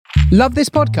Love this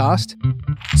podcast?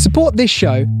 Support this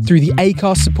show through the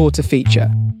Acast supporter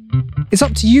feature. It's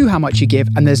up to you how much you give,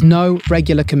 and there's no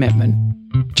regular commitment.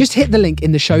 Just hit the link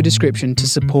in the show description to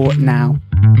support now.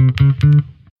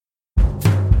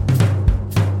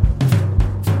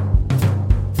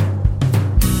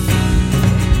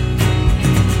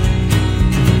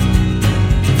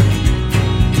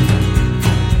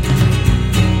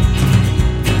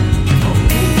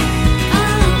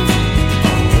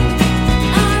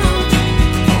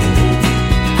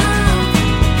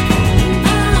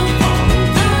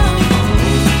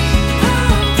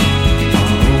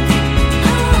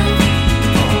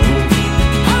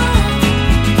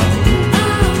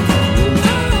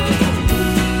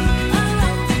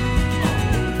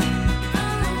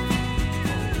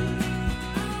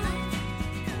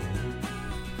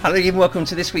 Hello and welcome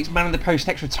to this week's Man in the Post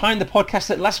Extra Time, the podcast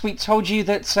that last week told you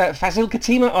that Fazil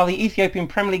Katima are the Ethiopian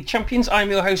Premier League champions. I'm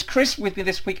your host Chris. With me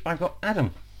this week I've got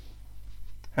Adam.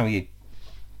 How are you?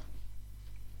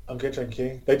 I'm good, thank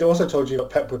you. They also told you that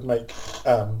Pep would make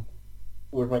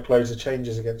loads of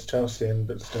changes against Chelsea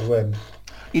but still win.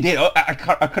 He did. I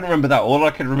couldn't remember that. All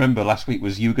I could remember last week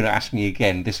was you were going to ask me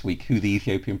again this week who the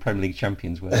Ethiopian Premier League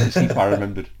champions were to see if I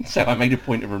remembered. So I made a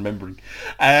point of remembering.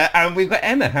 And we've got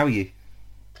Emma. How are you?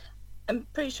 I'm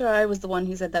pretty sure I was the one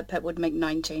who said that Pep would make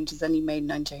 9 changes, and he made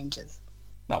 9 changes.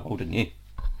 Oh, well done you.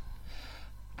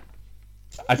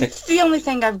 It's the only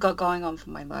thing I've got going on for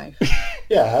my life.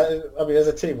 Yeah, I mean, as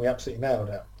a team, we absolutely nailed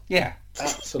it. Yeah.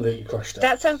 Absolutely crushed it.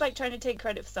 That sounds like trying to take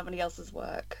credit for somebody else's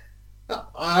work.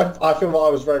 I feel like I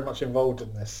was very much involved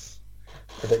in this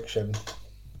prediction.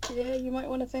 Yeah, you might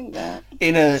want to think that.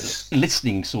 In a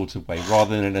listening sort of way,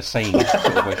 rather than in a saying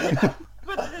sort of way.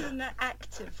 But in an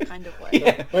active kind of way.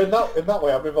 Yeah. Well, in that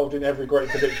way, I'm involved in every great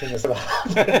prediction that's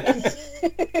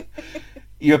allowed.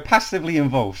 You're passively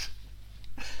involved.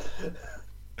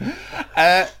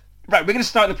 Right, we're going to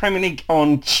start the Premier League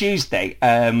on Tuesday,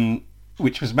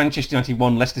 which was Manchester United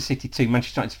 1, Leicester City 2,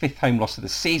 Manchester United's 5th home loss of the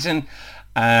season.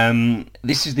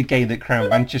 This is the game that crowned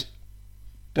Manchester...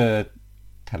 Hello?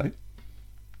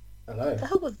 Hello. What the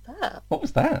hell was that? What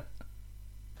was that?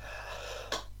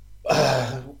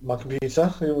 My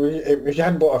computer. If you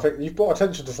hadn't you've brought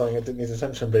attention to something that didn't need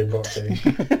attention being brought to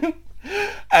you.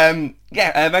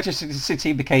 Manchester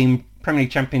City became Premier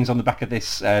League champions on the back of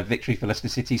this victory for Leicester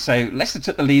City. So Leicester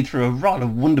took the lead through a rather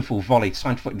wonderful volley,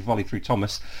 side-footed volley through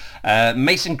Thomas.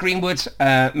 Mason Greenwood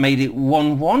made it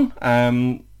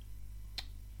 1-1.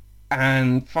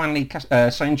 And finally,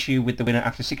 Soyuncu with the winner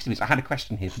after 60 minutes. I had a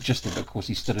question here for Justin, but of course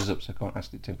he stood us up, so I can't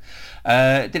ask it to him.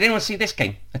 Did anyone see this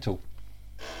game at all?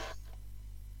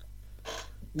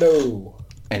 No.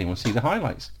 Anyone see the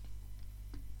highlights?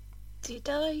 Did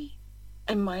I?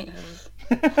 I might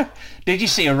have. Did you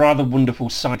see a rather wonderful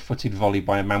side-footed volley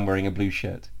by a man wearing a blue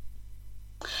shirt?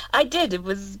 I did. It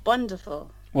was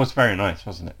wonderful. It was very nice,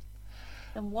 wasn't it?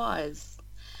 It was.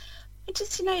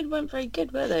 Manchester United weren't very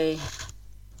good, were they?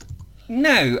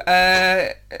 No.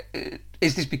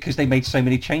 Is this because they made so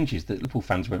many changes that Liverpool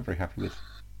fans weren't very happy with?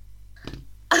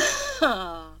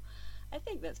 I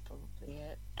think that's probably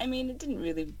it. I mean, it didn't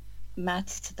really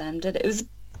matter to them, did it? It was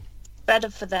better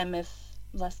for them if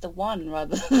Leicester won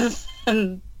rather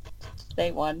than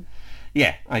they won.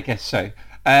 Yeah, I guess so.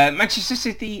 Manchester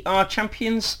City are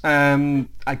champions.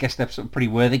 I guess they're sort of pretty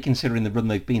worthy considering the run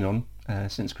they've been on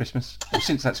since Christmas, or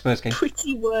since that Spurs game.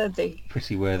 Pretty worthy.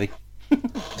 Pretty worthy.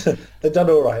 They've done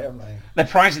all right, haven't they? They're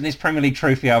prizing this Premier League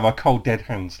trophy out of our cold, dead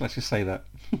hands. Let's just say that.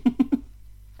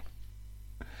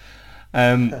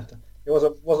 It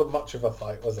wasn't much of a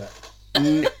fight, was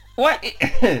it? What?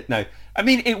 No. I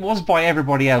mean, it was by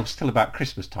everybody else till about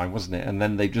Christmas time, wasn't it? And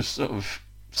then they just sort of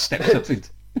stepped up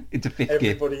into fifth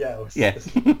gear. Everybody else. Yeah.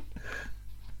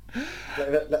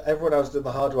 Let everyone else do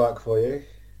the hard work for you.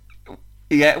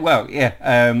 Yeah. Well. Yeah.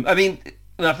 I mean,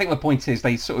 I think the point is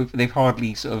they've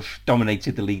hardly sort of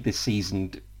dominated the league this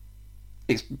season.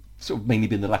 It's sort of mainly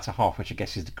been the latter half, which I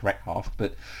guess is the correct half.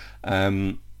 But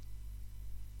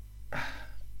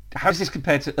how does this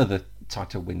compare to other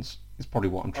title wins? Is probably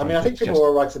what I'm trying to I think people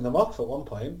were writing them off at one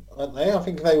point, weren't they? I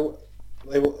think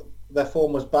their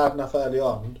form was bad enough early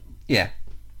on. Yeah.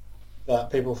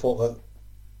 That people thought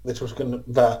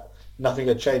that nothing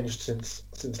had changed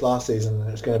since last season, and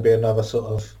it was going to be another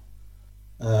sort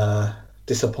of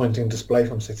disappointing display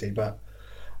from City. But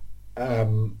I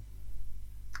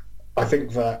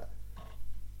think that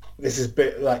this is a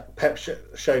bit like Pep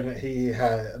showing that he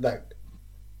had that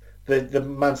the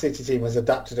Man City team has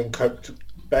adapted and coped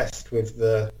best with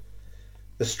the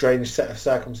strange set of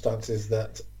circumstances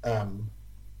that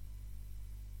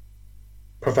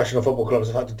professional football clubs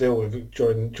have had to deal with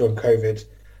during COVID,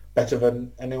 better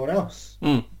than anyone else.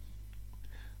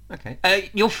 Okay.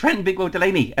 Your friend Big Will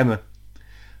Delaney, Emma,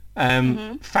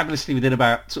 fabulously within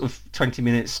about sort of 20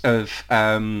 minutes of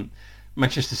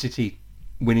Manchester City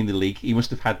winning the league. He must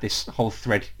have had this whole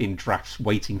thread in drafts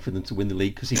waiting for them to win the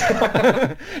league because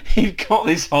he got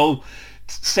this whole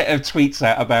set of tweets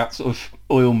out about sort of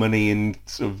oil money and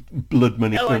sort of blood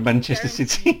money for Manchester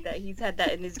City. That he's had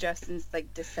that in his draft since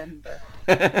like December.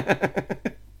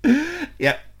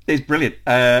 Yeah, it's brilliant.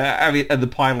 And the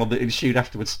pile-on that ensued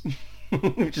afterwards,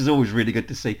 which is always really good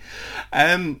to see.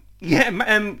 Who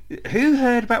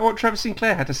heard about what Trevor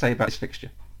Sinclair had to say about this fixture?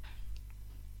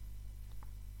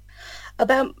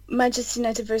 About Manchester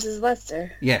United versus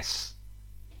Leicester? Yes.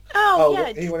 Oh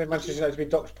yeah. He wanted Manchester United to be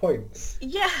docked points.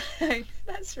 Yeah,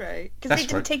 that's right. Because they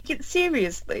didn't take it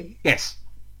seriously. Yes.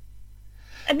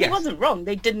 And he wasn't wrong.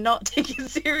 They did not take it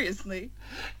seriously.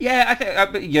 Yeah, I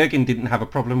think Jurgen didn't have a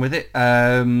problem with it.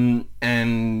 And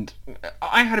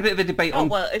I had a bit of a debate on...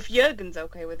 well, if Jurgen's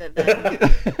okay with it,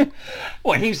 then...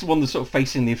 Well, he's the one that's sort of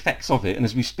facing the effects of it. And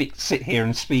as we sit here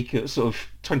and speak at sort of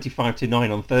 25 to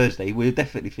 9 on Thursday, we're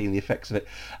definitely feeling the effects of it.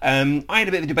 I had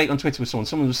a bit of a debate on Twitter with someone.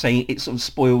 Someone was saying it sort of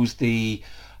spoils the...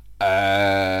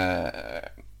 I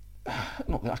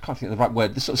can't think of the right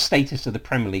word. The sort of status of the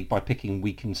Premier League by picking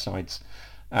weakened sides.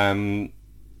 And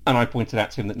I pointed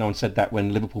out to him that no one said that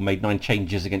when Liverpool made 9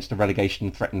 changes against a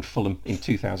relegation-threatened Fulham in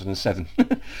 2007,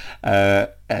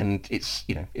 and it's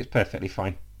perfectly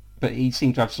fine. But he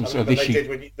seemed to have some sort of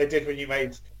issue. They did when you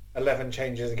made 11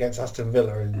 changes against Aston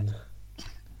Villa in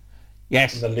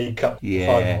the League Cup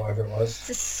final, whatever it was. It's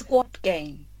a squad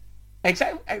game.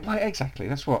 Exactly.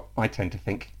 That's what I tend to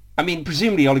think. I mean,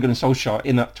 presumably Ole Gunnar Solskjaer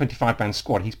in that 25-man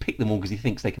squad, he's picked them all because he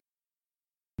thinks they can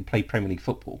play Premier League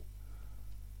football.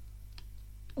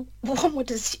 One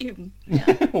would assume.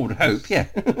 One would hope, yeah.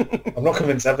 I'm not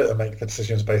convinced Everton make the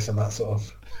decisions based on that sort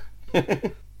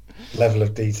of level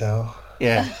of detail.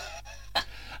 Yeah.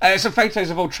 Some photos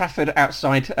of Old Trafford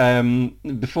outside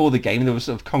before the game. There were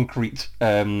sort of concrete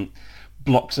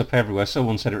blocks up everywhere.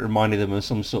 Someone said it reminded them of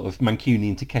some sort of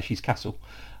Mancunian Takeshi's Castle.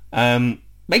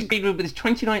 Made Greenwood with his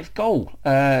 29th goal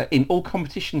in all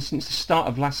competitions since the start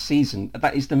of last season.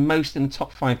 That is the most in the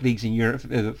top 5 leagues in Europe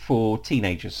for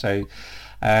teenagers. So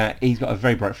he's got a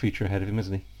very bright future ahead of him,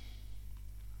 hasn't he?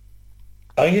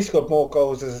 I think he's got more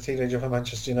goals as a teenager for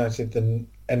Manchester United than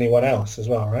anyone else as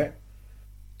well, right?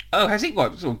 Oh, has he?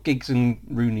 What, sort of Giggs and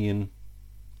Rooney and...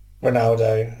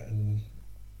 Ronaldo and...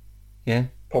 Yeah.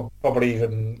 Probably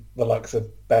even the likes of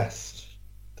Best.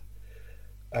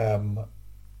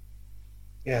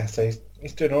 Yeah, so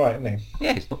he's doing all right, isn't he?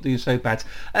 Yeah, he's not doing so bad.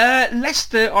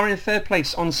 Leicester are in 3rd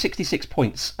place on 66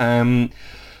 points.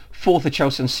 4th are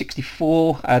Chelsea on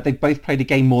 64. They've both played a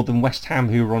game more than West Ham,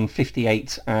 who are on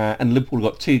 58, and Liverpool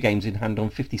got 2 games in hand on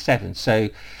 57. So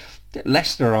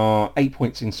Leicester are 8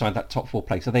 points inside that top 4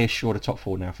 place. Are they assured a top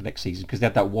 4 now for next season? Because they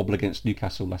had that wobble against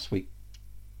Newcastle last week.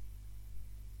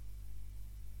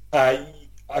 I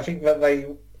think that they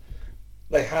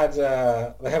have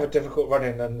a difficult run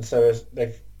in, and so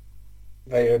they've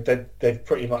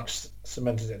pretty much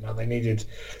cemented it now.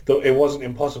 It wasn't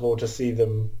impossible to see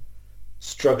them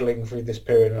struggling through this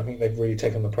period, and I think they've really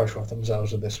taken the pressure off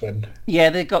themselves with this win. Yeah,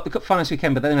 they've got finals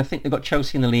weekend, but then I think they've got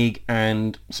Chelsea in the league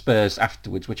and Spurs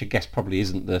afterwards, which I guess probably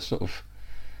isn't the sort of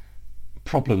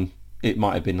problem it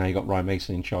might have been. Now you got Ryan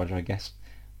Mason in charge, I guess.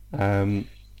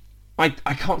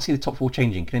 I can't see the top 4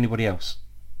 changing. Can anybody else?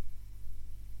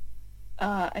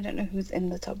 I don't know who's in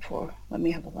the top 4. Let me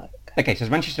have a look. Okay, so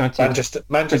it's Manchester United,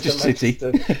 Manchester City,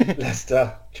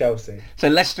 Leicester, Chelsea. So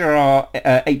Leicester are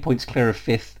 8 points clear of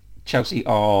 5th. Chelsea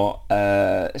are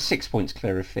 6 points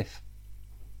clear of 5th.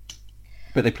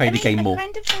 But they played a game more. I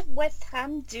kind of hope West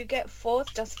Ham do get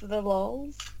 4th just for the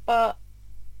lols, but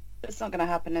it's not going to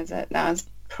happen, is it? No, it's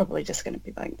probably just going to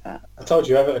be like that. I told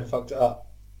you, Everton fucked it up.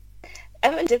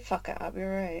 Everton did fuck it up,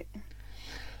 you're right.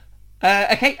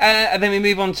 Okay, and then we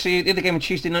move on to the other game on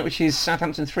Tuesday night, which is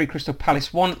Southampton 3, Crystal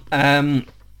Palace 1.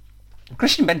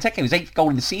 Christian Benteke, his 8th goal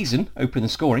of the season, opening the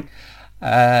scoring.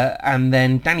 And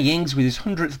then Danny Ings with his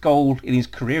 100th goal in his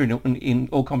career in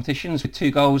all competitions with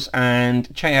 2 goals,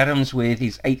 and Che Adams with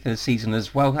his 8th of the season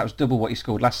as well. That was double what he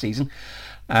scored last season.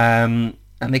 And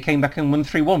they came back and won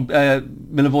 3-1.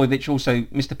 Milivojevic also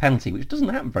missed a penalty, which doesn't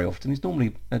happen very often. He's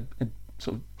normally a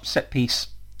sort of set-piece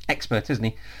expert, isn't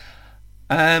he?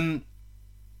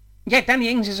 Yeah, Danny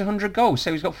Ings is 100 goals,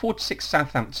 so he's got 46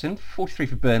 Southampton, 43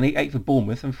 for Burnley, 8 for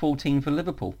Bournemouth, and 14 for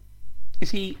Liverpool. Is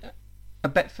he a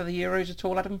bet for the Euros at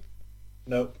all, Adam?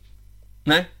 No.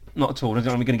 No? Not at all. I don't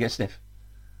know, we're going to get stiff.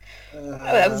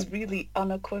 That was really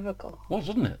unequivocal. Was,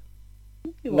 wasn't it?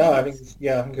 No, I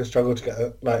think he'll struggle to get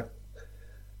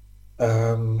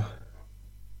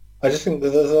I just think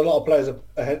that there's a lot of players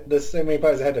ahead. There's so many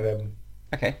players ahead of him.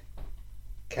 Okay.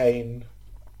 Kane,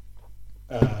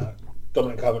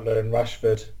 Dominic Calvert-Lewin,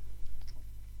 Rashford,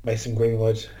 Mason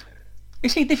Greenwood.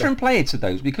 Is he a different player to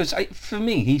those? Because for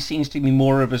me, he seems to be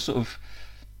more of a sort of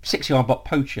 6-yard box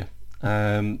poacher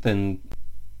than,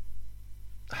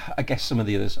 I guess, some of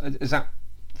the others. Is that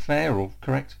fair or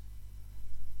correct?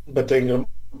 But England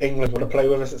want to play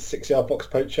with us at 6-yard box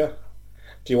poacher?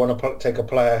 Do you want to take a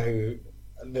player who...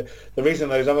 The reason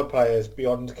those other players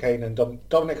beyond Kane and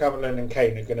Dominic Calvert-Lewin and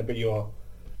Kane are going to be your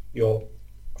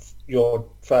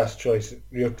first choice and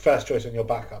your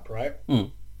backup, right?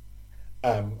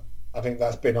 I think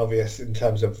that's been obvious in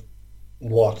terms of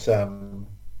what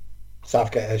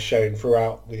Southgate has shown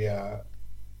throughout the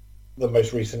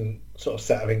most recent sort of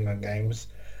set of England games,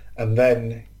 and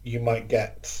then you might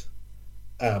get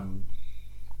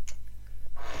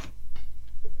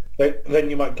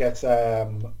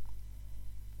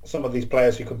some of these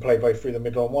players who can play both through the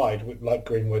middle and wide, like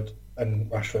Greenwood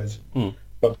and Rashford,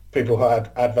 but people who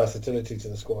add versatility to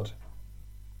the squad.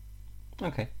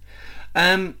 Okay.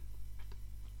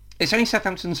 It's only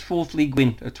Southampton's fourth league win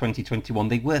of 2021.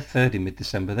 They were third in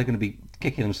mid-December. They're going to be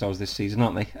kicking themselves this season,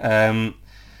 aren't they?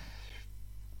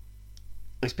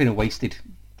 It's been a wasted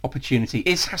opportunity.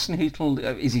 Is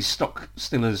Hasenhüttl, is his stock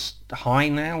still as high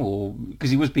now? Or because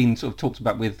he was being sort of talked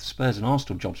about with Spurs and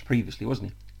Arsenal jobs previously, wasn't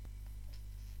he?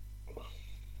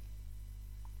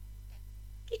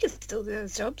 He can still do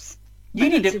those jobs. You I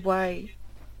need don't see it. why.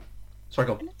 Sorry,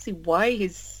 go I on. don't see why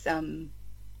his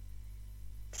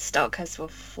stock has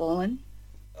fallen.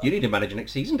 You need to manage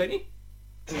next season, don't you?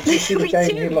 Did you see the We game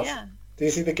do, he lost? yeah. Did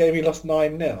you see the game he lost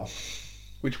 9-0?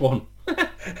 Which one?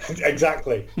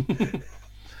 Exactly.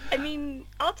 I mean,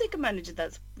 I'll take a manager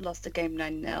that's lost a game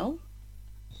 9-0.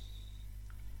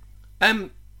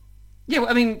 Yeah, well,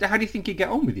 I mean, how do you think he'd get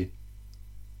on with you?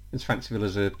 As fanciful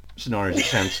as a scenario as it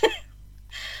sounds.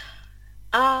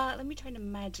 Let me try and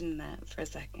imagine that for a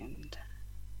second.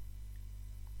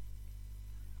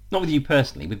 Not with you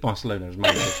personally, with Barcelona as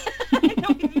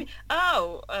manager.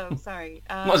 Oh, sorry.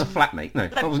 Not as a flatmate, no.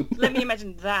 I wasn't. Let me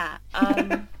imagine that.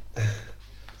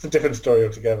 It's a different story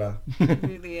altogether. It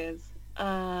really is.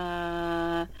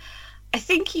 I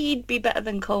think he'd be better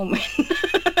than Coleman.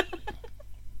 I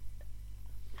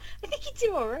think he'd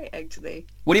do all right, actually.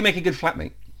 Would he make a good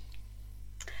flatmate?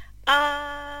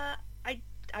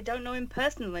 I don't know him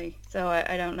personally, so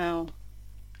I don't know.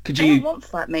 Could I don't you... want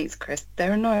flatmates, Chris.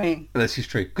 They're annoying. This is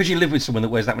true. Could you live with someone that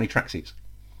wears that many tracksuits?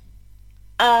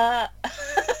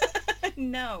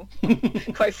 No,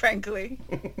 quite frankly.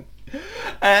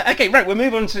 Okay, right, we'll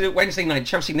move on to Wednesday night.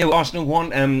 Chelsea 0, Arsenal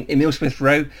 1, Emile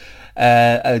Smith-Rowe.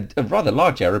 A rather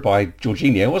large error by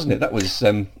Jorginho, wasn't it? That was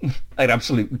an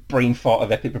absolute brain fart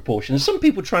of epic proportions. Some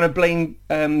people trying to blame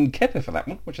Kepa for that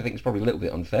one, which I think is probably a little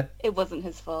bit unfair. It wasn't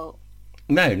his fault.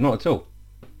 No, not at all.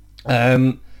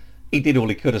 He did all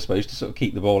he could, I suppose, to sort of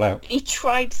keep the ball out. He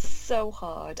tried so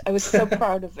hard. I was so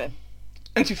proud of him.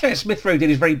 And to be fair, Smith-Rowe did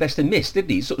his very best and missed, didn't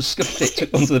he? He sort of scuffed it,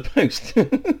 took onto the post.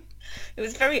 It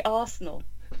was very Arsenal.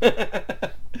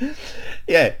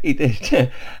 Yeah, he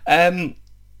did. And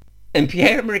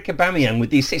Pierre-Emerick Aubameyang with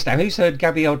the assist. Now, who's heard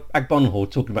Gabriel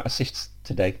Agbonhor talking about assists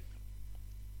today?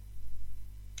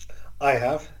 I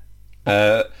have.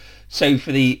 So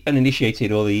for the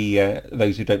uninitiated or the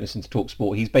those who don't listen to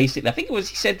TalkSport, he's basically, I think it was,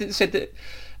 he said that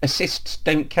assists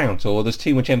don't count, or there's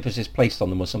too much emphasis placed on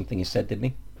them or something, he said, didn't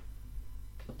he?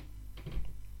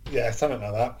 Yeah, something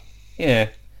like that. Yeah.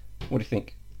 What do you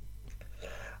think?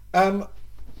 Some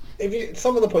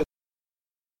of the points,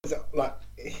 like,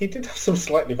 he did have some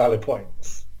slightly valid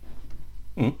points.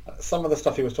 Some of the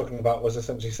stuff he was talking about was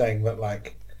essentially saying that,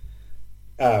 like,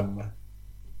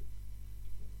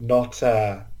 not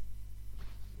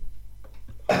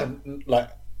like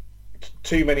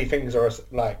too many things are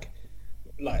like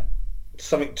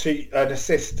something to an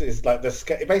assist is like the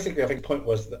scale. Basically, I think the point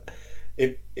was that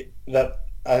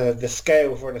the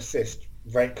scale for an assist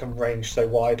can range so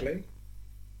widely.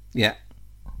 Yeah.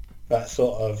 That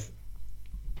sort of,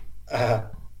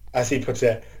 as he put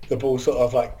it, the ball sort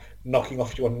of like knocking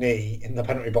off your knee in the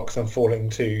penalty box and falling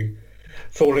to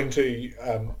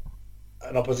an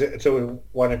opposite to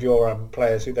one of your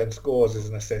players who then scores as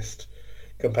an assist,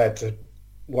 compared to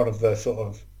one of the sort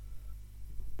of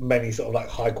many sort of like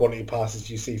high quality passes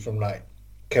you see from like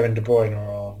Kevin De Bruyne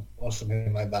or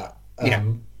something like that. Yeah.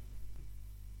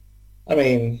 I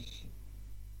mean,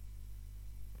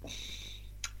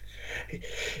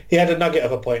 he had a nugget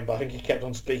of a point, but I think he kept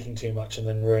on speaking too much and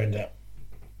then ruined it.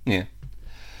 Yeah.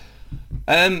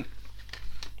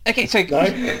 Okay, so No?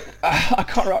 I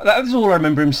can't. That was all I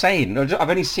remember him saying. I've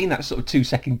only seen that sort of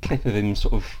 2-second clip of him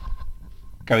sort of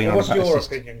going on What's about your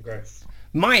assist. opinion, Grace?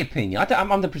 My opinion.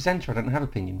 I'm the presenter. I don't have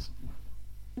opinions.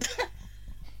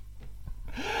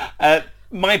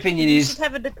 My opinion You is. should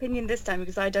have an opinion this time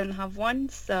because I don't have one.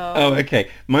 So Oh, okay.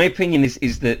 My opinion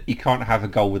is that you can't have a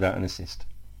goal without an assist.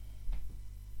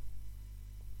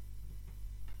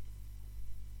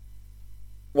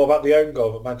 What about the own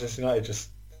goal that Manchester United just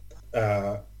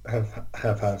have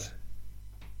had?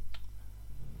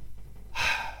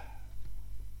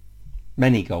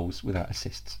 Many goals without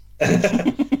assists.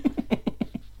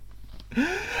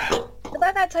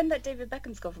 about that time that David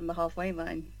Beckham scored from the halfway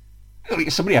line,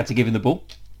 Somebody had to give him the ball.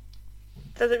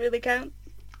 does it really count?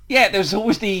 Yeah, there was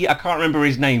always I can't remember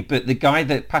his name, but the guy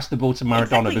that passed the ball to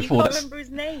Maradona Exactly, before you can't that. remember his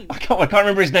name. I can't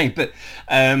remember his name, but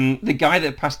the guy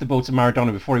that passed the ball to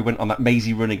Maradona before he went on that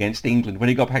mazy run against England, when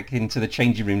he got back into the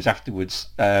changing rooms afterwards,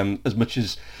 as much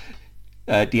as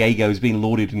Diego's been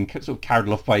lauded and sort of carried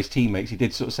off by his teammates, he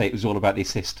did sort of say it was all about the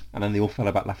assist, and then they all fell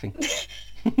about laughing.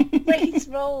 But his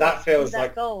role That feels in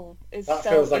like- that goal is that so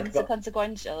feels like the-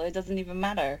 inconsequential. It doesn't even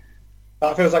matter.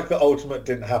 That feels like the ultimate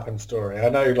didn't happen story. I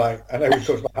know we've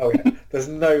talked about how there's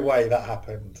no way that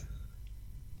happened.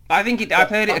 I think I've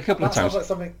heard it a couple of That sounds times. like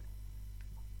something.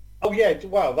 Oh yeah,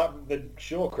 well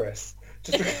sure, Chris.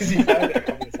 Just because you've heard it a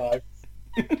couple of times.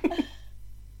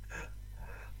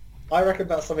 I reckon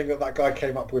that's something that guy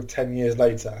came up with 10 years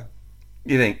later.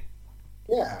 You think?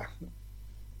 Yeah.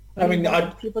 I mean,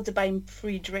 people to buy him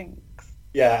free drinks.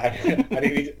 yeah, and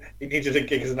he needed a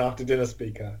gig as an after-dinner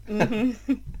speaker.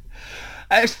 Mm-hmm.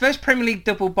 It's first Premier League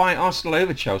double by Arsenal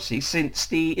over Chelsea since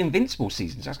the Invincible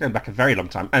season. So that's going back a very long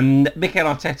time. And Mikel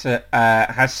Arteta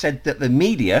has said that the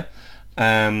media,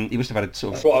 he must have had a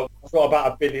sort of... I've got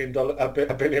about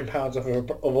 $1 billion pounds of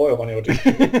oil money or do.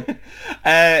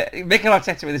 Mikel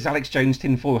Arteta with his Alex Jones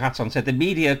tinfoil hat on said the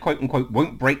media, quote unquote,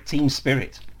 won't break team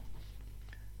spirit.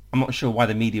 I'm not sure why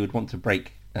the media would want to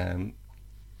break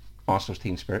Arsenal's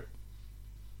team spirit.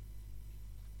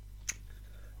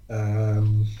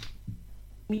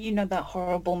 You know that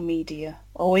horrible media,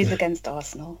 always against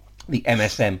Arsenal. The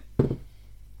MSM.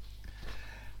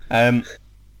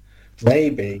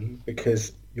 Maybe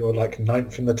because you're like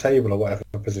ninth in the table or whatever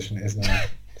position it is now.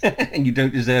 And you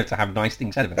don't deserve to have nice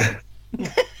things said about it.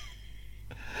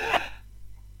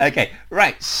 Okay,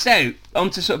 right, so on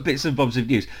to sort of bits and bobs of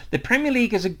news. The Premier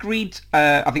League has agreed,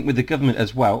 I think with the government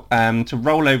as well, to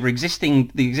roll over the existing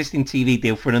TV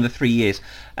deal for another 3 years.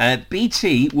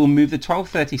 BT will move the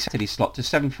 12:30 Saturday slot to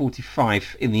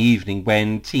 7:45 in the evening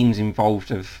when teams involved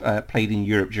have played in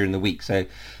Europe during the week, so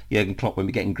Jurgen Klopp won't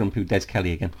be getting grumpy with Des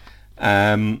Kelly again.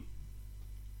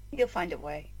 You'll find a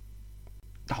way.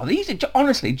 Oh, these are,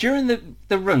 honestly, during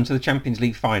the run to the Champions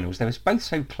League finals, they were both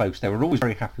so close. They were always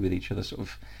very happy with each other, sort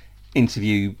of being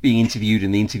interviewed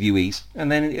and the interviewees.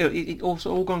 And then it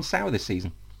also all gone sour this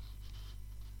season.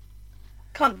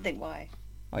 Can't think why.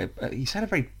 He's had a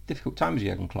very difficult time as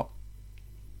Jurgen Klopp.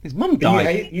 His mum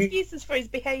died. Excuses for his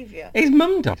behaviour. His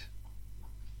mum died.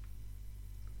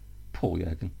 Poor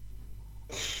Jurgen.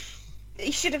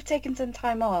 He should have taken some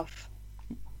time off.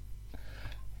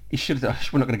 He should have...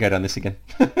 We're not going to go down this again.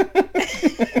 You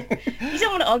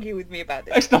don't want to argue with me about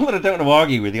this. It's not that I don't want to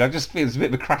argue with you. I just feel it's a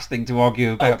bit of a crass thing to argue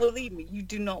Oh, about. believe me, you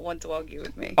do not want to argue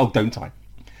with me. Oh, don't I?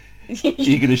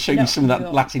 You're going to show me No, some of that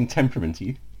no. Latin temperament, are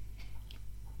you?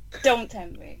 Don't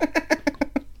tempt me.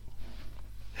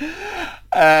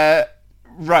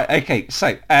 Right, okay,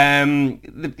 so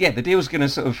the deal's going to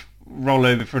sort of roll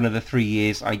over for another 3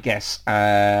 years, I guess,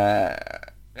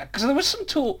 because there was some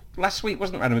talk last week,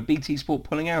 wasn't there, Adam, of BT Sport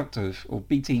pulling out of, or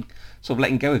BT sort of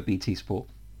letting go of BT Sport.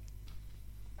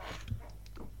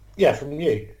 Yeah, from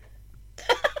you.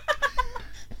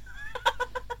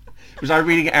 Was I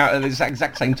reading it out at the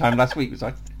exact same time last week, was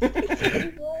I? Are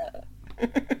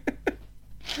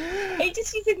you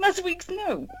just using last week's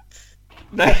notes?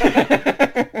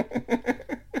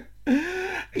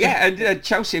 Yeah, and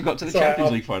Chelsea have got to the Sorry,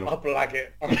 Champions League final. I'll blag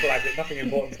it. Nothing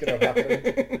important's going to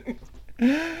happen.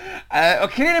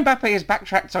 Kylian Mbappe has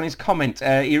backtracked on his comment.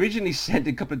 He originally said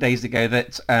a couple of days ago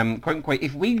that, quote unquote,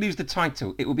 if we lose the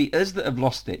title, it will be us that have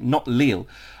lost it, not Lille,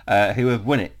 who have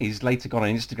won it. He's later gone on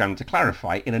Instagram to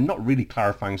clarify, in a not really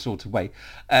clarifying sort of way.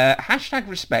 Hashtag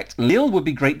respect. Lille would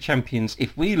be great champions.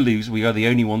 If we lose, we are the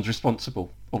only ones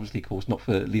responsible. Obviously, of course, not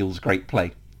for Lille's great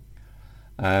play.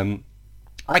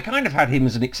 I kind of had him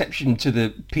as an exception to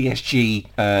the PSG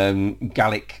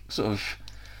Gallic sort of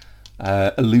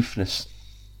aloofness.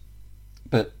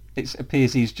 But it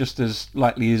appears he's just as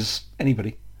likely as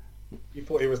anybody. You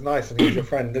thought he was nice and he was your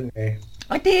friend, didn't you?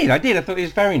 I did. I thought he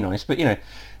was very nice. But, you know,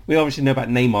 We obviously know about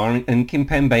Neymar and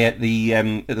Kimpembe at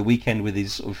the weekend with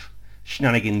his sort of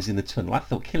shenanigans in the tunnel. I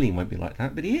thought Kylian won't be like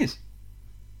that, but he is.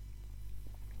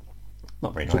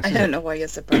 Not very nice. I don't know why you're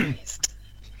surprised.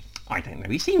 I don't know.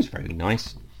 He seems very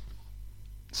nice.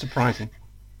 Surprising.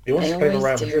 He wants They to play for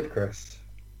always Real do. Madrid, Chris.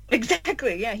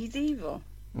 Exactly, yeah, he's evil.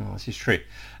 Oh, this is true.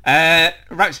 Right,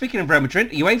 speaking of Real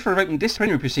Madrid, UEFA have opened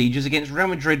disciplinary procedures against Real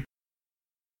Madrid,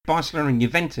 Barcelona and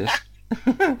Juventus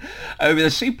over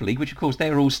the Super League, which of course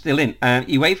they're all still in.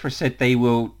 UEFA said they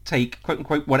will take,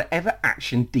 quote-unquote, whatever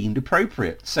action deemed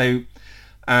appropriate. So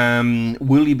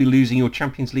will you be losing your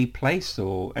Champions League place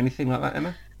or anything like that,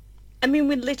 Emma? I mean,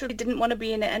 we literally didn't want to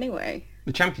be in it anyway.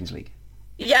 The Champions League?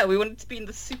 Yeah, we wanted to be in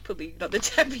the Super League, not the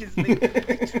Champions League. We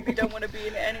literally don't want to be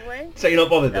in it anyway. So you're not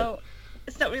bothered No,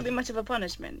 it's not really much of a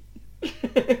punishment.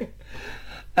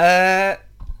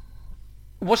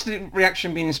 What's the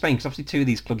reaction been in Spain? Because obviously two of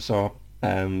these clubs are,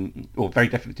 or very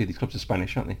definitely two of these clubs are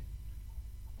Spanish, aren't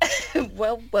they?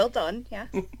 well done, yeah.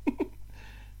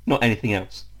 Not anything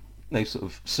else. No sort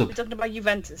of We're talking about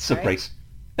Juventus, sub right? race.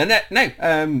 No.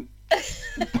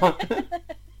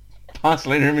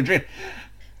 Barcelona and Madrid.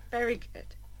 Very good.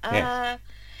 Yes.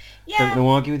 Yeah, Don't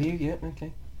want to argue with you. Yeah,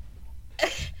 okay.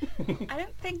 I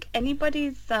don't think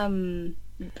anybody's I don't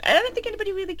think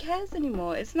anybody really cares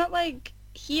anymore. It's not like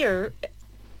here,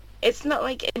 it's not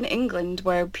like in England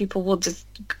where people will just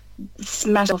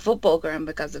smash a football ground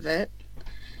because of it.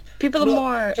 People are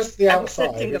more Just the outside.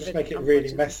 accepting They of just it, make it really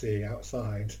unfortunately. messy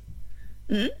outside.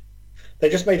 Hmm? They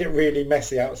just made it really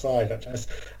messy outside. As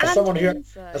And someone who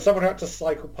inside. had to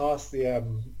cycle past the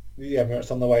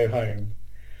Emirates on the way home.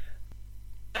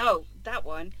 Oh, that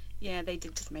one. Yeah, they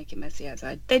did just make it messy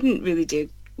outside. They didn't really do.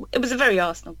 It was a very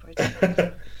Arsenal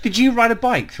project. Did you ride a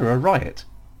bike through a riot?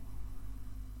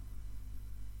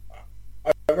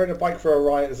 I rode a bike for a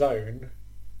riot zone.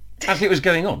 As it was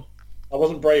going on? I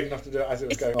wasn't brave enough to do it as it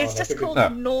was going on. It's I just figured- called Oh.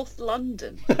 North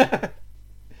London.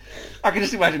 I can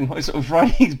just imagine him sort of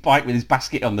riding his bike with his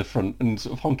basket on the front and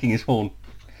sort of honking his horn,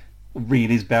 ringing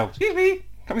his bell. Excuse me,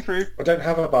 coming through. I don't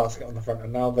have a basket on the front,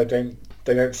 and now they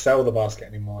don't sell the basket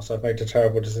anymore. So I've made a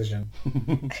terrible decision.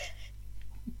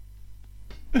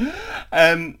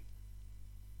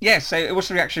 Yeah, so what's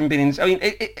the reaction been in... I mean,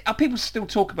 are people still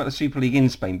talking about the Super League in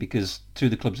Spain because two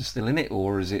of the clubs are still in it,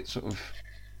 or is it sort of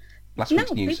last No,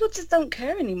 week's news? people just don't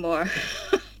care anymore.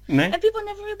 No? And people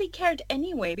never really cared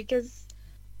anyway, because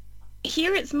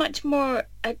here it's much more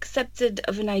accepted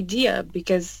of an idea,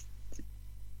 because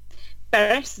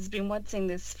Perez has been wanting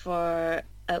this for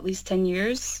at least 10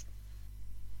 years.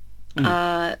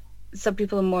 So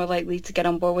people are more likely to get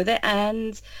on board with it.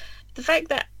 And the fact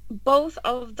that both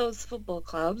of those football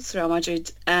clubs, Real Madrid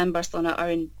and Barcelona, are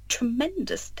in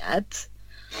tremendous debt.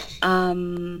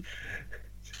 You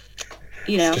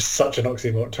know, It's just such an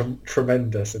oxymoron.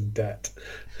 Tremendous in debt.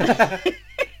 I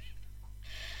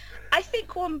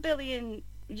think 1 billion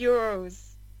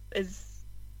euros is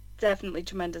definitely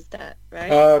tremendous debt,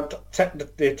 right? I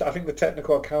think the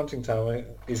technical accounting term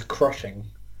is crushing.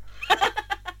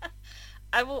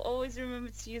 I will always remember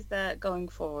to use that going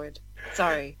forward.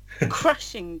 Sorry.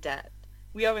 Crushing debt.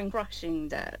 We are in crushing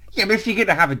debt. Yeah, but if you're going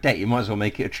to have a debt, you might as well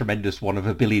make it a tremendous one of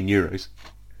 €1 billion.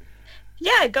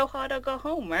 Yeah, go hard or go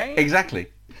home, right? Exactly.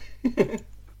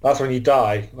 That's when you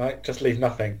die, right? Just leave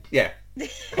nothing. Yeah.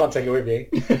 Can't take it with you.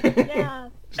 Yeah. a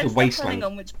I'm still wasteland. planning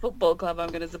on which football club I'm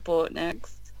going to support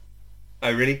next.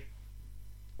 Oh, really?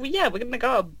 Well, yeah, we're going to go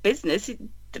out of business.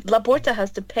 Laporta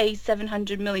has to pay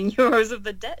 700 million euros of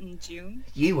the debt in June.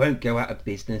 You won't go out of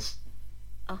business.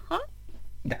 Uh-huh.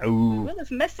 No. Well, if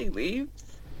Messi leaves.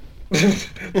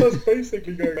 That's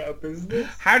basically going out of business.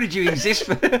 How did you exist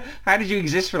for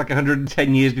like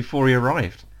 110 years before he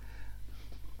arrived?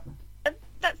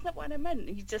 That's not what I meant.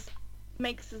 He just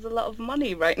makes us a lot of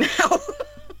money right now.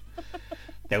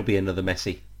 There'll be another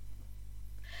Messi.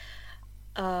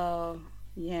 Oh,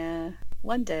 yeah.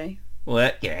 One day.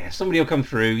 Well, yeah, somebody will come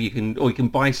through. You can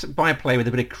buy a player with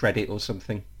a bit of credit or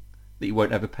something that you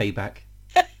won't ever pay back.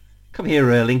 Come here,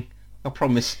 Erling. I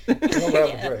promise. Not Real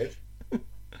Yeah. Madrid.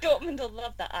 Dortmund will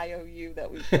love that IOU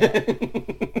that we've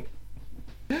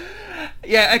got.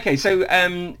 Yeah. Okay. So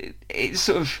it's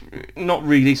sort of not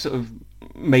really sort of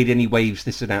made any waves,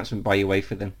 this announcement by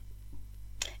UEFA then.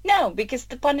 No, because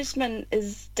the punishment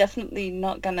is definitely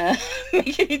not gonna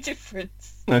make any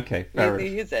difference. Okay. Fair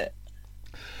Really, enough. is it?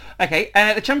 Okay,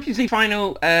 the Champions League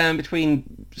final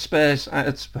between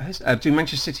between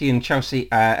Manchester City and Chelsea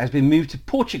has been moved to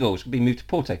Portugal. It's been moved to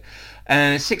Porto.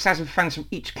 6,000 fans from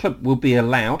each club will be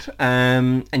allowed,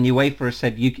 and UEFA has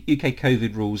said UK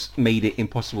COVID rules made it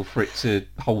impossible for it to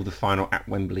hold the final at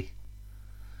Wembley.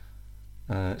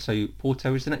 So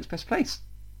Porto is the next best place.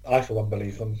 I, for one,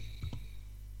 believe them.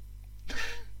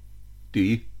 Do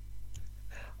you?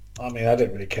 I mean, I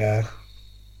don't really care.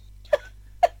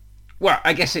 Well,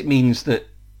 I guess it means that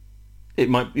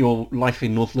your life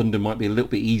in North London might be a little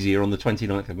bit easier on the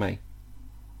 29th of May.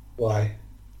 Why?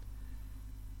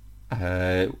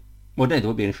 Well, no, there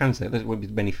won't be any fans there. There won't be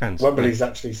many fans. Wembley's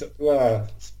actually... Well,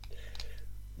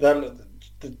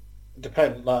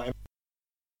 depend. Like, it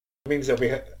means it'll be...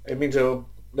 It means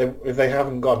if they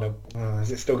haven't gone,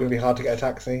 is it still going to be hard to get a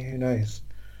taxi? Who knows?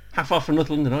 How far from North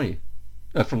London are you?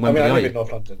 From I Wembley, mean, I are live you? in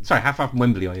North London. Sorry, how far from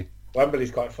Wembley are you?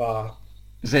 Wembley's quite far.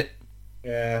 Is it?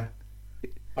 Yeah.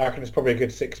 I reckon it's probably a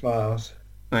good 6 miles.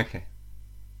 Okay.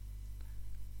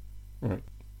 Right.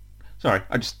 Sorry,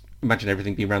 I just imagine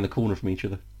everything being around the corner from each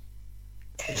other.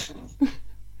 It's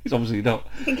obviously not.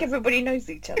 I think everybody knows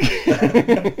each other.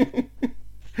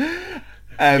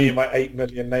 Me and my 8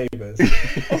 million neighbours.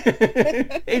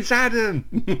 It's Adam!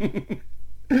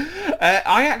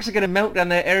 Ajax are going to melt down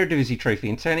their Eredivisie trophy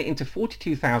and turn it into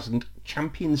 42,000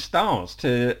 champion stars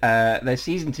to their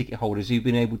season ticket holders who've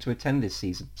been able to attend this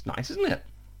season. It's nice, isn't it?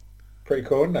 Pretty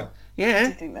cool, isn't it? Yeah.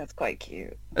 I think that's quite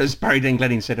cute. As Barry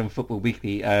Glenning said on Football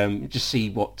Weekly, just see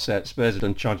what Spurs have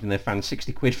done, charging their fans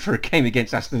 60 quid for a game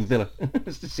against Aston Villa.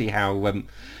 Just to see how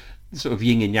sort of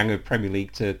yin and yang of Premier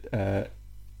League to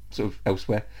sort of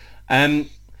elsewhere.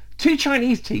 Two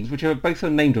Chinese teams, which are both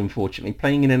unnamed unfortunately,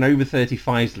 playing in an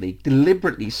over-35s league,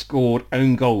 deliberately scored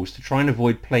own goals to try and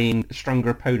avoid playing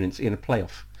stronger opponents in a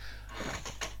playoff.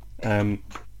 I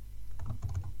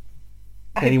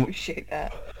appreciate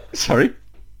that. Sorry?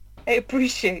 I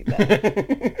appreciate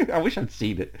that. I wish I'd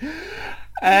seen it.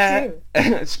 Me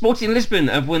too. Sporting Lisbon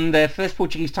have won their first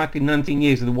Portuguese title in 19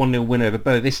 years with a 1-0 win over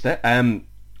Boa Vista.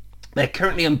 They're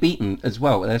currently unbeaten as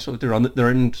well. They're on their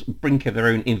own brink of their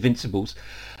own invincibles.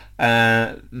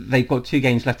 They've got 2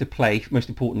 games left to play. Most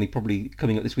importantly, probably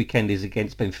coming up this weekend is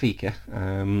against Benfica,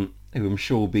 who I'm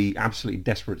sure will be absolutely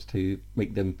desperate to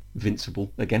make them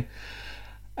invincible again.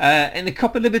 In the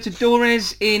Copa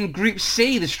Libertadores in Group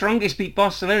C, the strongest beat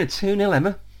Barcelona 2-0,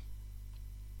 Emma.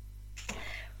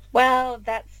 Well,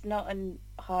 that's not a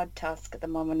hard task at the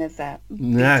moment, is it?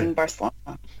 No. Beating Barcelona.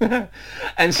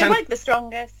 And Good work, the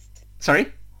strongest.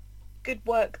 Sorry? Good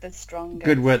work, the strongest.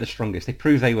 Good work, the strongest. They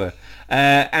proved they were.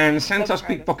 And Santos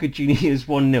beat Boca Juniors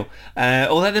 1-0.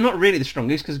 Although they're not really the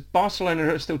strongest, because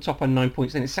Barcelona are still top on 9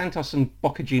 points. Then it's Santos and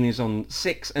Boca Juniors on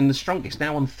 6, and the strongest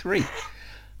now on 3.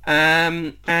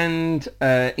 And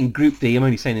in Group D, I'm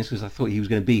only saying this because I thought he was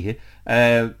going to be here,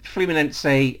 Fluminense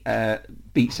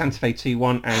beat Santa Fe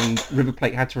 2-1, and River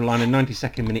Plate had to rely on a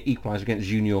 92nd minute equaliser against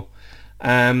Junior.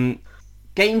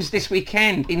 Games this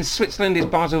weekend in Switzerland is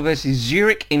Basel versus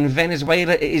Zurich. In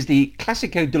Venezuela it is the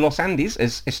Clásico de los Andes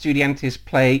as Estudiantes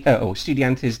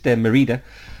de Mérida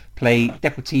play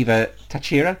Deportiva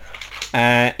Táchira.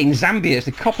 In Zambia it's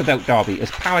the Copper Belt Derby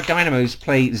as Power Dynamos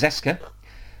play Zesca.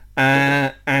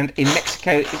 And in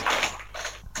Mexico...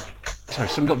 Sorry,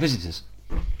 someone got visitors.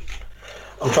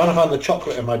 I'm trying to find the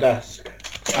chocolate in my desk.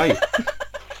 Are you?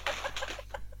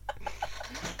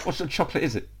 What sort of chocolate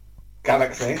is it?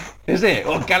 Galaxy. Is it?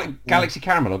 Or Galaxy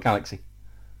Caramel or Galaxy?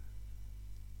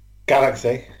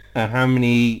 Galaxy. How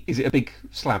many... Is it a big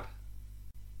slab?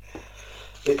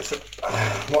 It's...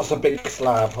 what's a big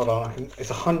slab? Hold on. It's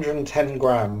 110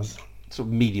 grams. Sort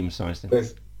of medium-sized then.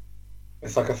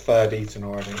 It's like a third eaten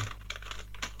already.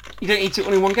 You don't eat it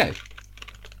all in one go?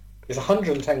 It's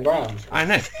 110 grams. I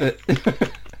know, but...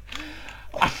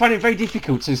 I find it very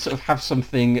difficult to sort of have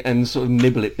something and sort of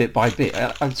nibble it bit by bit.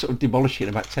 I'd sort of demolish it in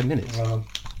about 10 minutes. It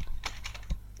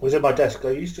was in my desk.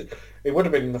 It would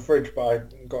have been in the fridge,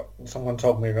 but someone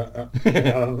told me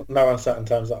that no uncertain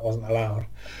terms that wasn't allowed.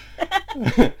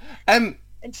 And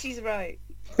she's right.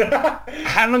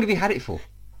 How long have you had it for?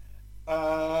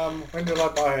 When did I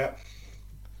buy it?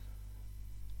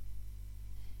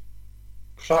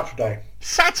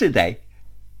 Saturday.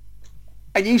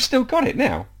 And you still got it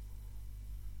now?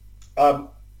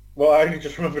 Well, I only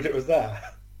just remembered it was there.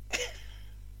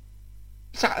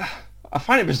 So, I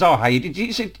find it bizarre how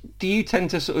do you tend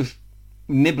to sort of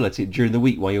nibble at it during the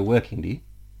week while you're working, do you?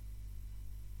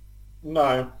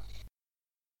 No.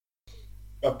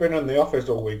 I've been in the office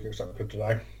all week except for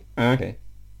today. Okay.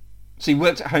 So you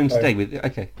worked at home today with...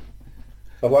 Okay.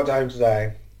 I worked at home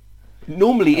today.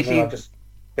 Normally if I've just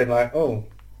been like, oh,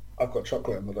 I've got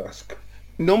chocolate on the desk.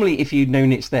 Normally if you'd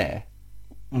known it's there,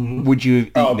 would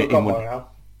you have eaten it in one... Now.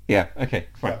 Yeah, okay,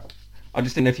 fine. Yeah. I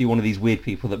just didn't know if you're one of these weird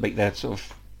people that make their sort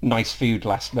of nice food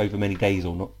last over many days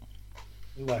or not.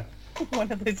 No.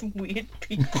 One of those weird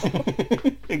people.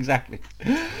 Exactly.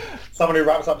 Someone who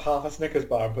wraps up half a Snickers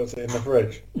bar and puts it in the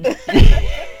fridge.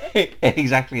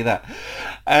 Exactly that.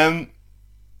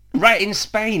 Right, in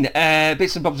Spain,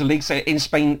 bits and bobs of league. So in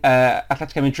Spain,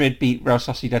 Atletico Madrid beat Real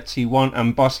Sociedad 2-1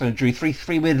 and Barcelona drew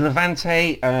 3-3 with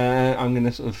Levante. I'm going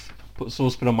to sort of put a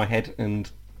saucepan on my head and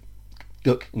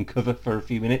duck and cover for a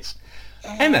few minutes.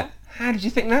 Emma, how did you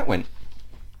think that went?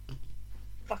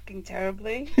 Fucking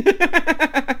terribly.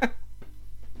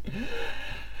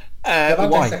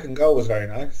 Levante's second goal was very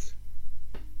nice.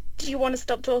 Do you want to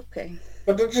stop talking?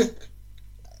 But they're just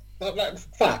like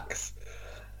facts.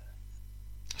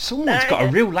 Someone's got a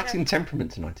real Latin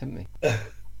temperament tonight, haven't they?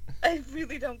 I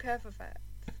really don't care for facts.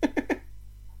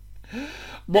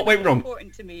 What went wrong?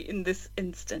 Important to me in this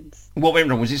instance. What went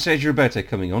wrong? Was it Sergio Roberto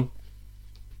coming on?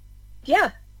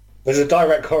 Yeah. There's a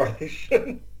direct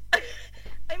correlation.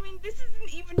 I mean, this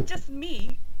isn't even just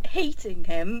me hating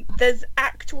him. There's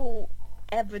actual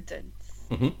evidence.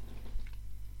 Mm-hmm.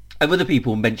 Have other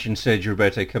people mentioned Sergio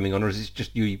Roberto coming on, or is it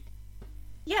just you?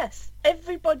 Yes,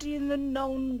 everybody in the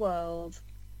known world.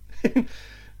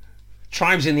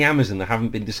 Tribes in the Amazon that haven't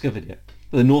been discovered yet.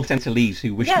 The North Sentinelese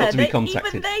who wish not to be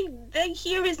contacted. Even they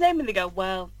hear his name and they go,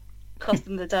 well, cost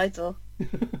them the title.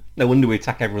 No wonder we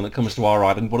attack everyone that comes to our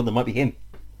island. One of them might be him.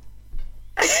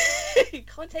 You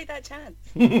can't take that chance.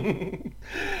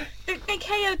 They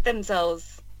KO'd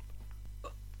themselves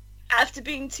after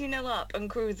being 2-0 up and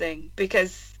cruising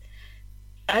because,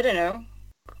 I don't know,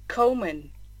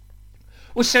 Coleman.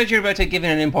 Was Sergio Roberto given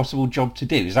an impossible job to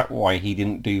do? Is that why he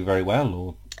didn't do very well,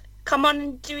 or? Come on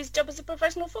and do his job as a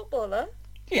professional footballer.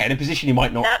 Yeah, in a position he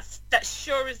might not. That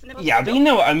sure is an impossible Yeah, but you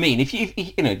know what I mean. If you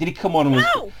know, did he come on and was?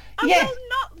 No, I will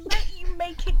not let you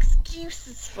make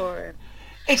excuses for him.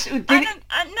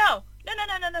 No.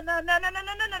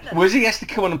 Was he has to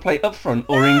come on and play up front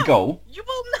or in goal? You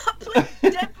will not play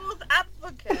devil's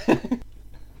advocate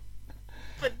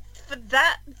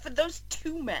for those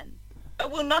two men. I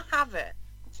will not have it.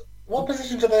 What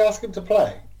position do they ask him to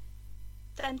play?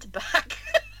 Centre back.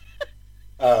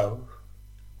 Oh.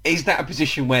 Is that a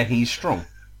position where he's strong?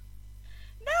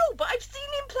 No, but I've seen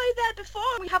him play there before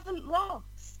and we haven't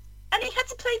lost. And he had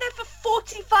to play there for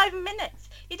 45 minutes.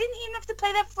 He didn't even have to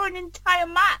play there for an entire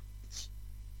match.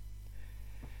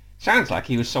 Sounds like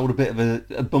he was sold a bit of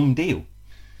a bum deal.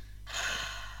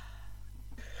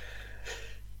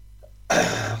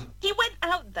 He went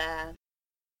out there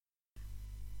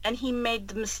and he made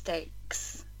the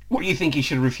mistakes. What do you think he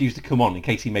should have refused to come on in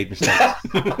case he made mistakes?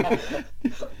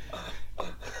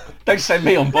 Don't send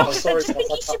me on, boss. Sorry,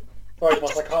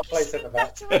 boss, I can't play centre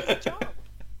back.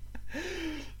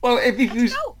 Well, if he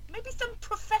was... No, maybe some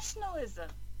professionalism.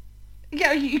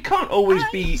 Yeah, you can't always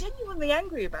I'm be... genuinely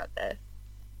angry about this.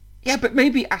 Yeah, but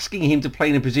maybe asking him to play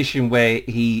in a position where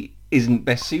he isn't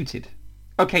best suited.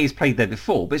 Okay, he's played there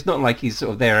before, but it's not like he's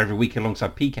sort of there every week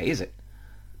alongside PK, is it?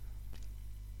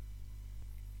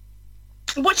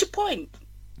 What's your point?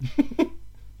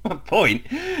 My point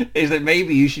is that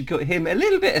maybe you should cut him a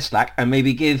little bit of slack and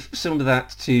maybe give some of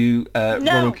that to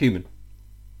Ronald Koeman.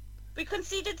 We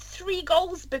conceded 3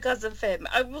 goals because of him.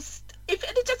 If it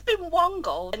had just been 1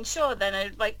 goal, then sure, then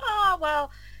I'd like, oh,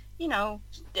 well, you know,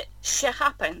 shit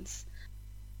happens.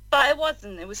 But it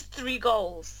wasn't. It was 3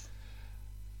 goals.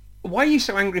 Why are you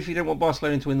so angry if you don't want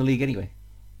Barcelona to win the league anyway?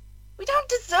 We don't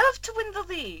deserve to win the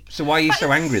league. So why are you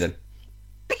so angry then?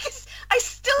 Because I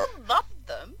still love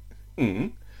them.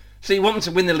 Mm. So you want them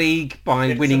to win the league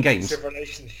by winning games? It's a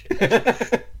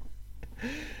relationship.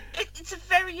 It's a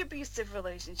very abusive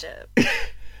relationship.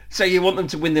 So you want them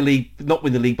to win the league, not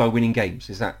win the league by winning games?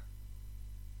 Is that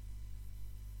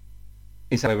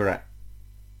where we're at?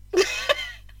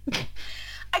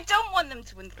 I don't want them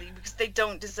to win the league because they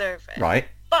don't deserve it. Right.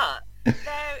 But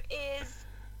there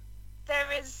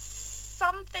is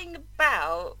something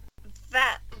about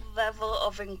that level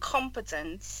of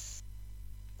incompetence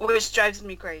which drives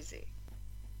me crazy.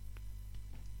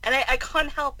 And I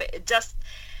can't help it.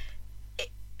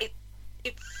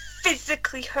 It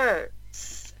physically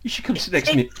hurts. You should come sit next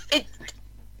to me. It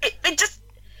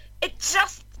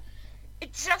just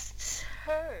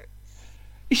hurts.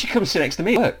 You should come sit next to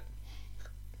me. Look.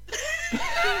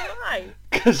 Why?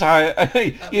 Because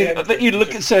you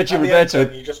look at Sergio Roberto.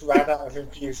 You just ran out of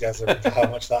enthusiasm for how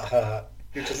much that hurt.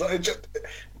 It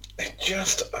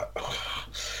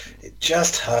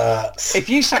just hurts. If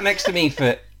you sat next to me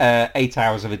for 8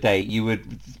 hours of a day, you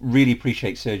would really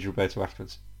appreciate Sergio Roberto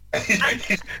afterwards. I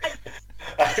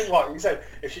think what you said,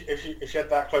 if she had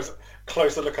that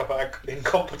closer look up at her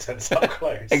incompetence up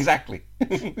close. Exactly.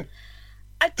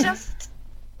 I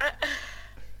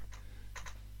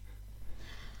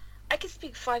can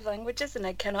speak 5 languages and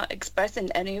I cannot express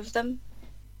in any of them.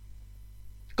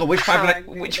 God, which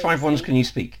 5 ones can you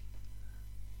speak?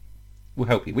 We'll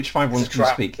help you. Which 5 ones can you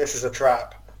speak? This is a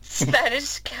trap.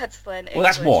 Spanish, Catalan, English, Well,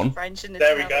 that's one. French, and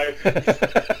There we Italian.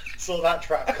 go. Saw that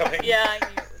trap coming. Yeah, I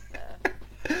knew it was there.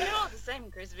 They're all the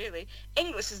same, Chris, really.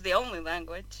 English is the only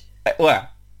language. Well,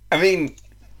 I mean,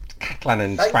 Catalan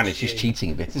and Thank Spanish you. is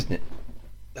cheating a bit, isn't it?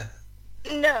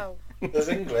 No. There's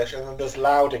English and then there's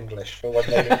loud English for when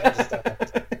they don't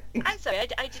understand. I'm sorry,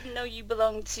 I didn't know you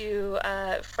belonged to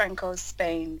Franco's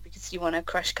Spain because you want to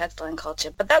crush Catalan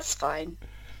culture, but that's fine.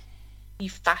 You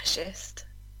fascist.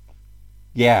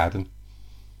 Yeah, Adam.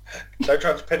 Don't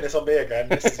try to pin this on me again.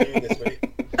 This is you this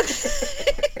week.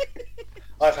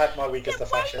 I've had my week as the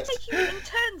Why are you fascist. taking it in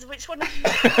turns? Which one of you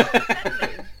is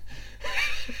defending?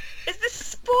 Is this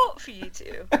sport for you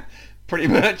two? Pretty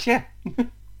much, yeah.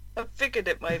 I figured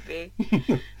it might be.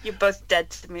 You're both dead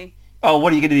to me. Oh,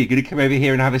 what are you going to do? You're going to come over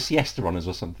here and have a siesta on us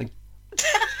or something?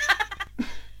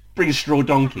 Bring a straw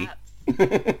donkey.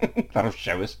 That'll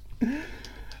show us.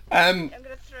 I'm going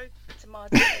to throw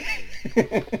tomatoes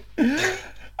at you.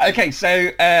 Okay,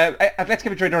 so Atletico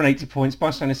Madrid are on 80 points,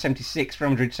 Barcelona 76, Real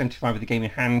Madrid 75 with the game in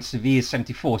hand, Sevilla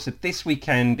 74. So this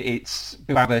weekend it's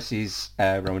Bilbao versus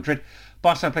Real Madrid.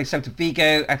 Barcelona plays Celta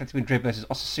Vigo, Atletico Madrid versus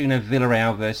Osasuna,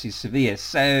 Villarreal versus Sevilla.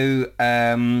 So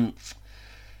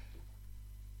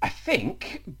I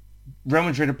think Real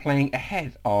Madrid are playing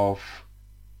ahead of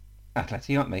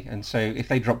Atleti, aren't they? And so if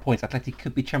they drop points, Atleti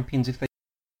could be champions if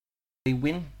they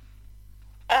win.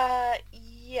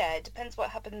 Yeah, it depends what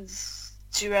happens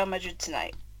to Real Madrid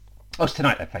tonight. Oh, it's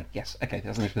tonight they're playing. Yes, okay.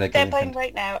 That's for their They're game in playing hand.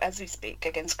 right now as we speak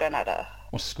against Granada.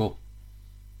 What's the score?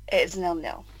 It is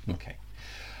 0-0. Okay.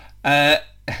 Are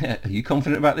you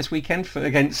confident about this weekend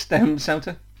against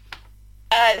Celta?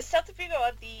 Celta Vigo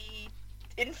are the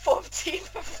informed team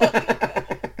of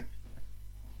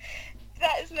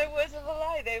That is no words of a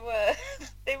lie. They were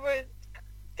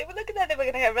looking like they were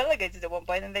going to get relegated at one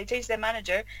point, and they changed their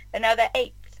manager, and now they're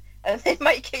 8th, and they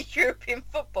might get European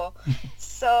football.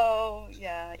 So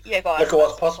yeah, go on. Look at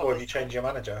what's possible if you change your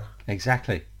manager.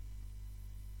 Exactly.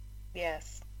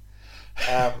 Yes.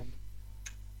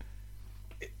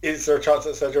 Is there a chance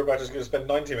that Sergio Roberto's going to spend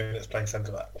 90 minutes playing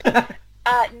centre-back?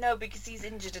 No, because he's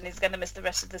injured and he's going to miss the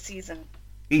rest of the season.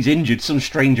 He's injured. Some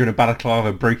stranger in a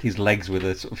balaclava broke his legs with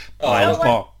a sort of Oh, iron no way.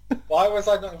 bar. Why was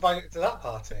I not invited to that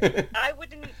party? I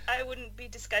wouldn't be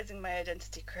disguising my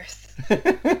identity, Chris.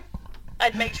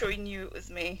 I'd make sure he knew it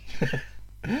was me.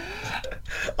 I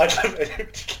love it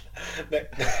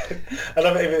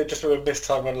if it just would have missed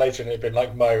time on later and it'd been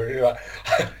like Mo, like,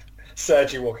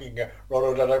 Sergi walking,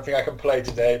 Ronald, I don't think I can play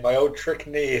today. My old trick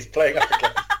knee is playing up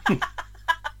again.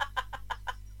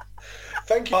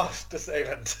 Thank you, Master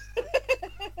Assailant.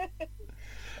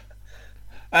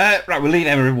 Right, we'll leave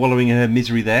Emma wallowing in her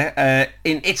misery there.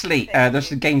 In Italy, there's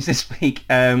the games this week.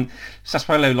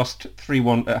 Sassuolo lost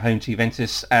 3-1 at home to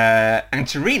Juventus, and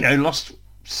Torino lost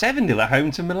 7-0 at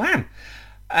home to Milan.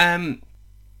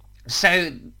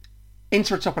 So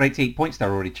Inter are top at 88 points.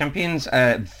 They're already champions.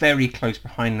 Very close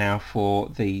behind now for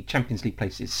the Champions League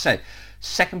places. So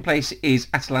second place is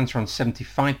Atalanta on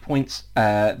 75 points.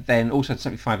 Then also at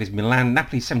 75 is Milan.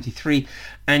 Napoli 73.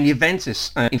 And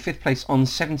Juventus in fifth place on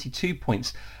 72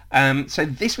 points. So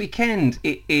this weekend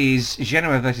it is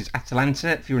Genoa versus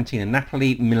Atalanta, Fiorentina,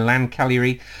 Napoli, Milan,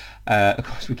 Cagliari. Of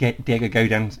course we get Diego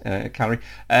Godin, Cagliari.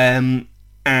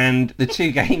 And the two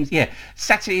games,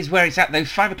 Saturday is where it's at though.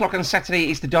 5 o'clock on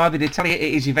Saturday is the Derby d'Italia.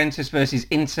 It is Juventus versus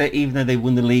Inter. Even though they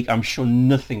won the league, I'm sure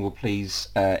nothing will please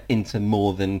Inter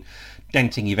more than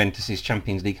denting Juventus's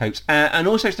Champions League hopes. And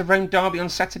also it's the Rome Derby on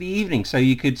Saturday evening, so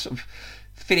you could sort of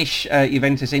finish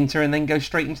Juventus Inter and then go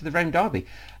straight into the Rome Derby.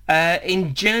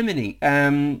 In Germany,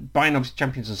 Bayern obviously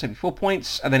champions on 74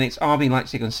 points, and then it's RB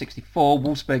Leipzig on 64,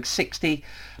 Wolfsburg 60,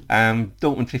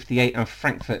 Dortmund 58 and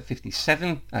Frankfurt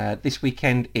 57. This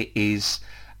weekend it is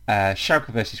Schalke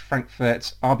versus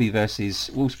Frankfurt, RB versus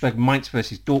Wolfsburg, Mainz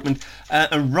versus Dortmund,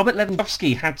 and Robert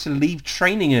Lewandowski had to leave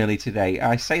training early today.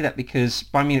 I say that because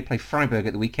Bayern Munich play Freiburg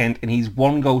at the weekend, and he's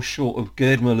one goal short of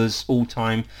Gerd Muller's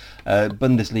all-time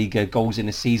Bundesliga goals in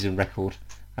a season record.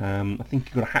 I think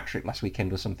he got a hat-trick last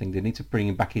weekend or something. They need to bring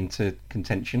him back into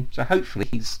contention. So hopefully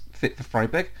he's fit for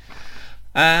Freiburg.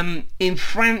 In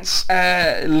France,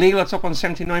 Lille are top on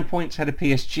 79 points, ahead of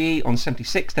PSG on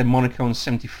 76, then Monaco on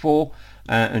 74,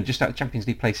 and just out of Champions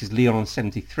League places, Lyon on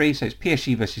 73. So it's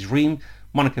PSG versus Reims,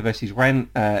 Monaco versus Rennes,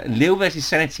 Lille versus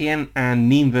Saint-Etienne,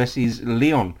 and Nîmes versus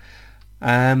Lyon.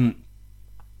 Anyone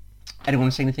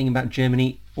want to say anything about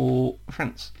Germany or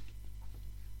France?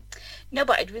 No,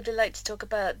 but I'd really like to talk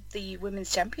about the Women's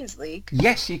Champions League.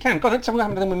 Yes, you can. Go on, let's have what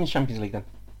happened to the Women's Champions League then.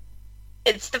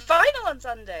 It's the final on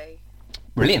Sunday.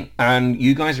 Brilliant. And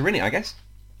you guys are in it, I guess?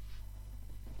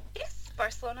 Yes,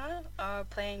 Barcelona are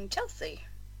playing Chelsea.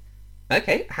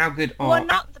 Okay, how good are... We're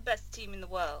not the best team in the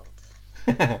world.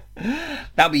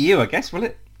 That'll be you, I guess, will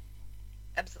it?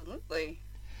 Absolutely.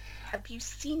 Have you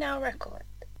seen our record?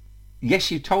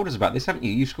 Yes, you've told us about this, haven't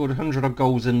you? You scored 100 odd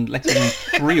goals and let in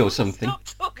 3 or something. Stop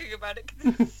talking about it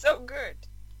because it's so good.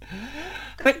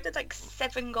 Because he did like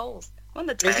 7 goals. Won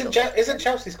the title. Isn't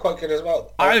Chelsea's quite good as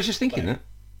well? I was just thinking that.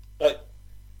 Like,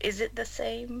 Is it the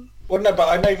same? well, no, but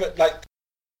I know that, like,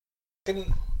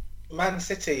 didn't Man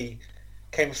City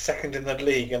came second in the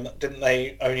league, and didn't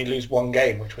they only lose 1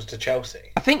 game, which was to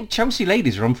Chelsea? I think Chelsea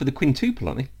ladies are on for the quintuple,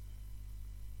 aren't they?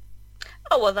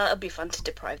 Oh, well, that'll be fun to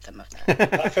deprive them of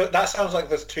that. That sounds like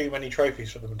there's too many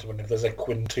trophies for them to win if there's a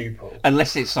quintuple.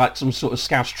 Unless it's like some sort of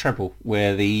Scouse treble,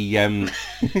 where the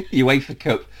UEFA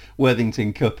Cup,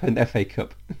 Worthington Cup and FA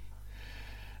Cup.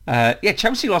 Yeah,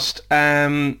 Chelsea lost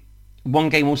 1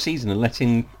 game all season and let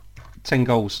in 10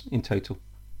 goals in total.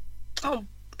 Oh,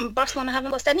 Barcelona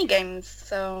haven't lost any games,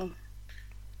 so...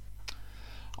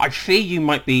 I fear you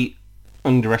might be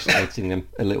underestimating them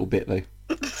a little bit, though.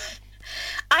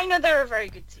 I know they're a very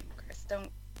good team, Chris.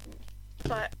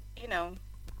 But, you know,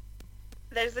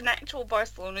 there's an actual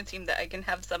Barcelona team that I can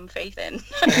have some faith in.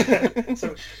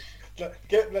 So,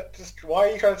 why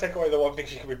are you trying to take away the one thing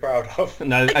she can be proud of?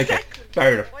 No, okay, Exactly.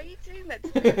 fair enough. Why are you doing that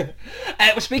to me?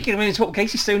 Well, speaking of women's football,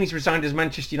 Casey Stoney's resigned as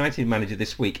Manchester United manager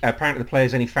this week. Apparently the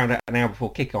players only found out an hour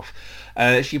before kick-off.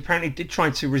 She apparently did try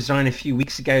to resign a few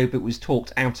weeks ago, but was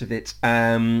talked out of it.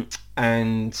 And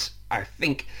I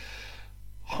think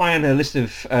high on her list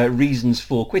of reasons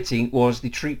for quitting was the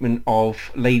treatment of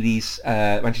ladies,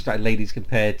 Manchester United ladies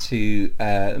compared to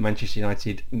Manchester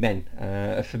United men.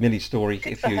 A familiar story.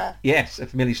 Good for her. Yes, a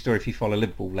familiar story if you follow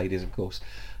Liverpool ladies, of course.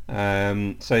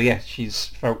 So yeah, she's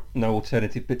felt no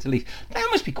alternative but to leave. That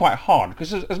must be quite hard,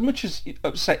 because as much as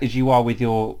upset as you are with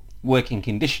your working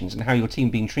conditions and how your team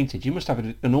being treated, you must have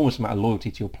an enormous amount of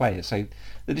loyalty to your players. So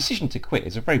the decision to quit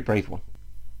is a very brave one.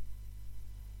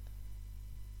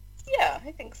 Yeah,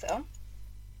 I think so.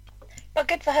 But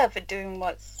good for her for doing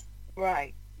what's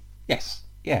right. Yes,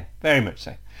 yeah, very much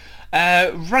so.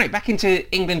 Right, back into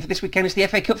England for this weekend is the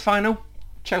FA Cup final.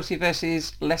 Chelsea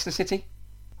versus Leicester City.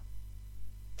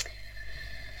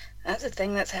 That's a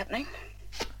thing that's happening.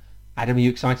 Adam, are you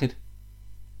excited?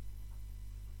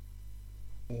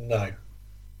 No.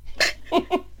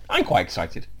 I'm quite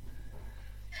excited.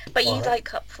 But you Alright. like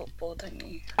cup football, don't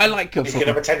you? I like cup He's going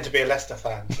to football. pretend to be a Leicester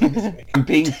fan this week. I'm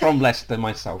being from Leicester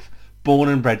myself, born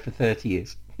and bred for 30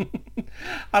 years.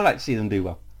 I like to see them do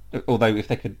well. Although if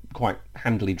they could quite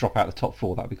handily drop out the top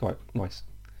 4, that would be quite nice.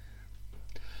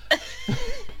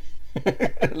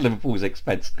 Liverpool's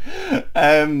expense.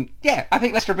 Yeah, I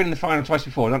think Leicester have been in the final twice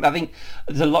before. I think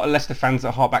there's a lot of Leicester fans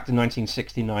that hark back to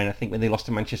 1969, I think, when they lost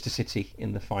to Manchester City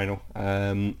in the final.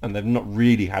 And they've not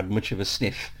really had much of a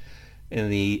sniff in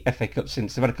the FA Cup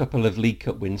since. They've had a couple of League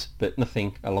Cup wins, but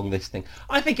nothing along this thing.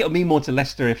 I think it'll mean more to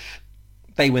Leicester if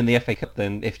they win the FA Cup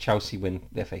than if Chelsea win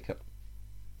the FA Cup.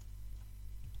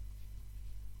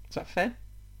 Is that fair?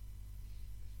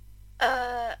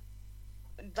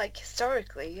 Like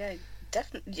historically, yeah,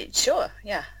 definitely, sure,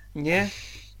 yeah. Yeah.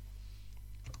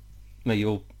 No,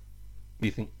 you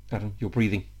think, Adam, you're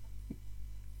breathing.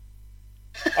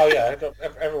 Oh yeah,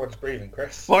 everyone's breathing,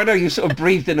 Chris. Well, I know you sort of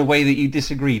breathed in a way that you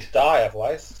disagreed. Die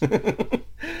otherwise.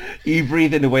 You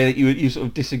breathed in a way that you sort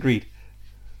of disagreed.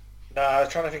 No, I was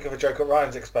trying to think of a joke at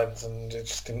Ryan's expense, and it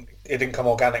just didn't come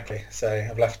organically, so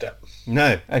I've left it.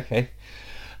 No, okay.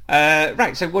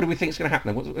 Right, so what do we think is going to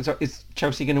happen? Is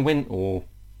Chelsea going to win, or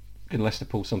can Leicester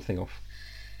pull something off?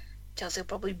 Chelsea will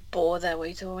probably bore their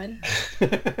way to a win.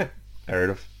 Fair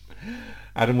enough.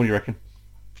 Adam, what do you reckon?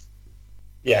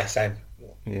 Yeah, same.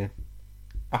 Yeah.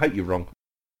 I hope you're wrong.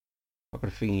 I've got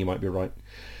a feeling you might be right.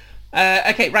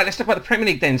 Okay, right, let's talk about the Premier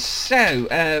League then.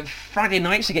 So, Friday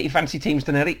night, so get your fancy teams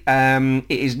done early.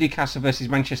 It is Newcastle versus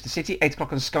Manchester City, 8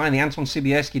 o'clock on Sky in the Anton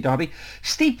Subierski derby.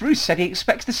 Steve Bruce said he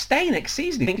expects to stay next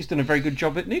season. He thinks he's done a very good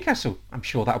job at Newcastle. I'm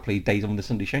sure that'll play days on the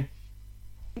Sunday show.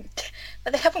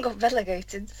 But they haven't got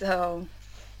relegated, so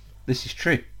This is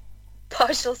true.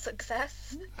 partial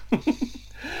success.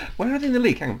 Where are they in the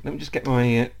league? Hang on, let me just get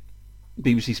my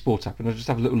BBC Sport app and I'll just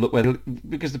have a little look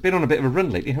because they've been on a bit of a run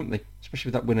lately, haven't they? Especially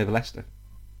with that win over Leicester.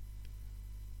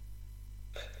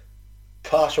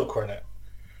 Partial credit.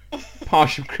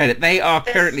 Partial credit. They are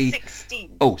They're currently...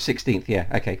 16. Oh, 16th, yeah.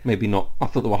 Okay, maybe not. I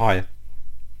thought they were higher.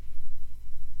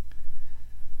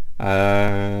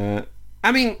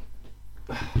 I mean,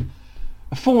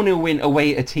 a 4-0 win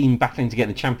away at a team battling to get in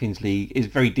the Champions League is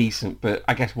very decent, but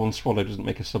I guess one swallow doesn't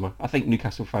make a summer. I think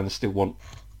Newcastle fans still want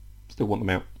them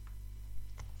out.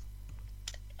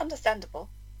 Understandable.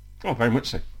 Oh, very much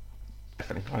so.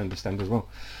 Definitely, I understand as well.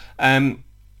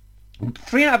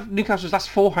 3 out of Newcastle's last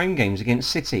 4 home games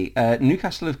against City,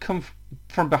 Newcastle have come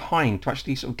from behind to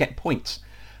actually sort of get points.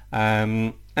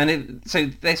 So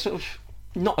they're sort of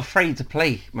not afraid to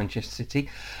play Manchester City.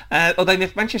 Although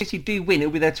if Manchester City do win,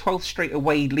 it'll be their 12th straight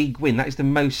away league win. That is the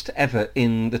most ever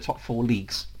in the top 4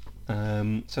 leagues.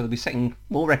 So they'll be setting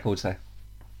more records there.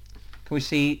 Can we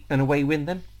see an away win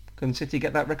then? Can City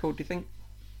get that record, do you think?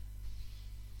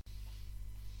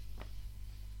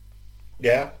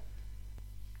 Yeah.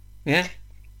 Yeah?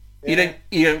 Yeah.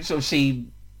 You don't sort of see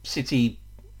City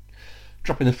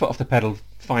dropping the foot off the pedal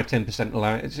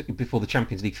 5-10% before the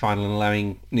Champions League final and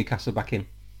allowing Newcastle back in.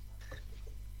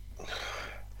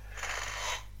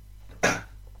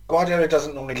 Guardiola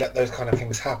doesn't normally let those kind of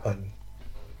things happen.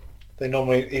 The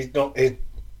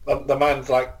man's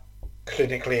like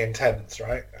clinically intense,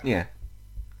 right? Yeah.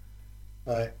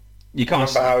 Like, You can't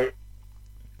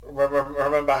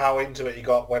remember how into it he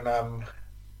got when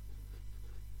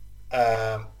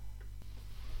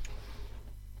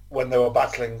they were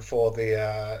battling for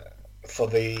the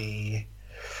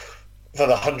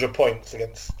 100 points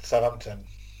against Southampton.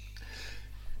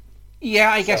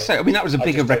 Yeah, I guess so. I mean, that was a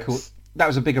bigger record. That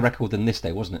was a bigger record than this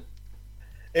day, wasn't it?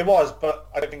 It was, but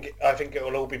I think it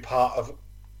will all be part of.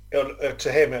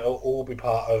 To him, it will all be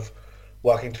part of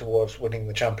working towards winning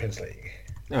the Champions League.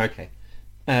 Okay.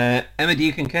 Emma, do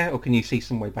you concur, or can you see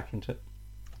some way back into it?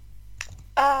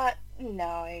 No,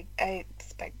 I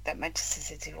expect that Manchester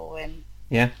City will win.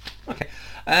 Yeah. Okay.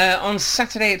 On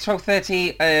Saturday at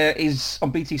 12:30 is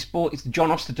on BT Sport. It's the John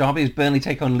Oster derby as Burnley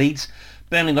take on Leeds.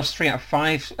 Burnley lost 3 out of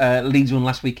 5. Leeds won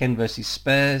last weekend versus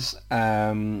Spurs.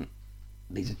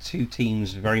 These are 2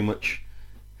 teams very much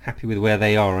happy with where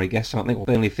they are, I guess, aren't they? Well,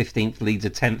 Burnley 15th, Leeds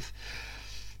are 10th.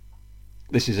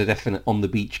 This is a definite on the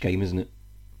beach game, isn't it?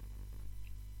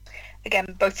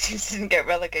 Again, both teams didn't get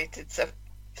relegated, so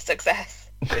success.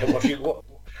 Yeah, what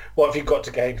have you got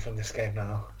to gain from this game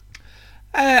now?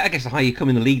 I guess the higher you come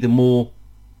in the league, the more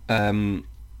revenue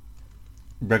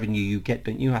you get,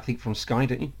 don't you? I think from Sky,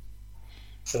 don't you?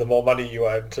 So the more money you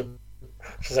earn,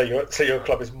 so your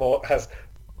club has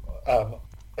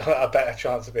a better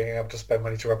chance of being able to spend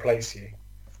money to replace you.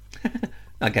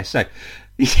 I guess so.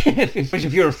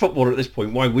 If you're a footballer at this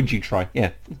point, why would you try?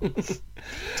 Yeah. Just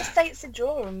say it's a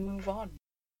draw and move on.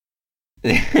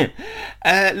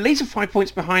 Leeds are 5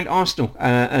 points behind Arsenal,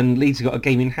 and Leeds have got a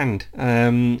game in hand.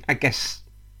 I guess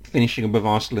finishing above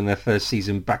Arsenal in their first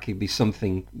season back would be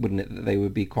something, wouldn't it, that they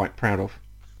would be quite proud of?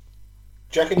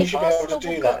 Do you reckon you should be able to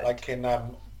do that, like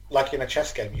in a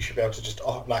chess game? You should be able to just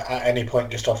at any point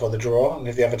just offer the draw, and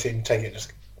if the other team take it,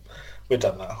 just we're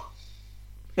done now.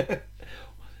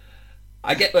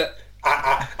 I get that.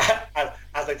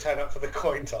 As they turn up for the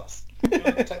coin toss, you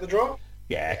want to take the draw.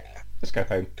 Yeah, let's go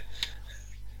home.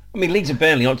 I mean, Leeds and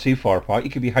Burnley aren't too far apart. You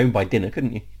could be home by dinner,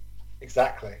 couldn't you?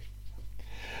 Exactly.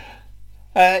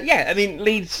 Yeah, I mean,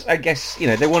 Leeds, I guess,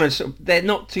 they want to. They're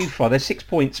not too far. They're 6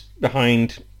 points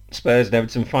behind Spurs and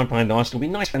Everton, 5 behind Arsenal. It'd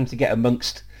be nice for them to get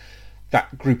amongst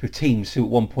that group of teams who at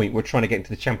one point were trying to get into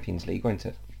the Champions League, won't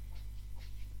it?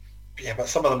 Yeah, but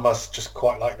some of them must just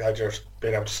quite like the idea of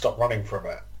being able to stop running for a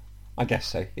bit. I guess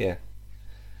so, yeah.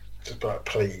 Just be like,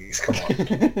 please, come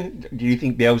on. Do you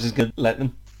think Bielsa's going to let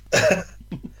them?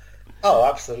 Oh,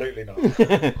 absolutely not.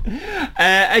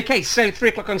 Okay, so 3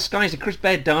 o'clock on Sky is a Chris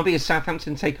Baird derby as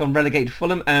Southampton take on relegated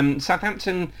Fulham.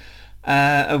 Southampton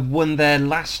have won their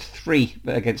last 3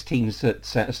 against teams that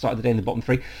started the day in the bottom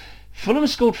 3. Fulham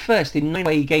has scored first in 9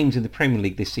 away games in the Premier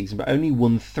League this season, but only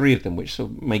won 3 of them, which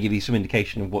sort of may give you some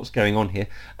indication of what's going on here.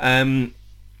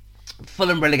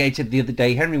 Fulham relegated the other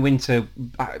day. Henry Winter,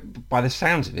 by the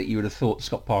sounds of it, you would have thought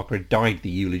Scott Parker had died the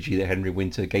eulogy that Henry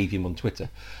Winter gave him on Twitter.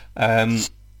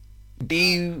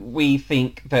 Do we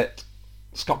think that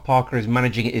Scott Parker is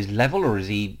managing at his level, or is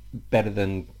he better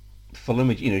than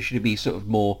Fulham? Should it be sort of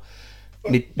more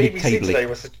mid-table? BBC today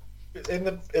was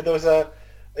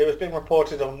it was being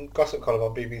reported on Gossip Column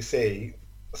on BBC,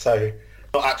 so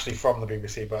not actually from the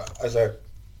BBC, but as a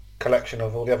collection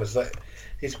of all the others, that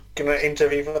he's going to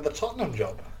interview for the Tottenham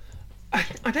job.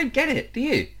 I don't get it, do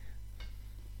you?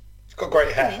 He's got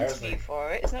great hair, An hasn't interview he?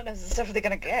 for it. It's not necessarily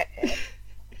going to get it.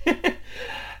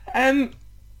 I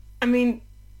mean,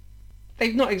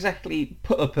 they've not exactly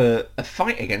put up a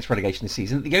fight against relegation this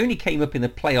season. They only came up in the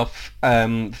playoff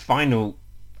final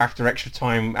after extra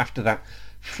time, after that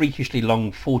freakishly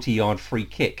long 40-yard free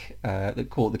kick that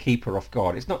caught the keeper off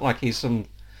guard. It's not like he's some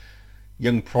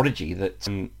young prodigy that...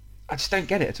 I just don't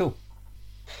get it at all.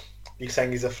 You're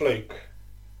saying he's a fluke?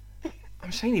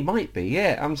 I'm saying he might be,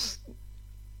 yeah.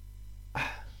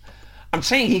 I'm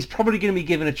saying he's probably going to be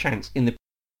given a chance in the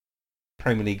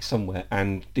Premier League somewhere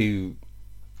and do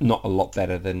not a lot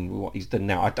better than what he's done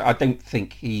now. I don't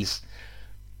think he's...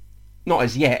 Not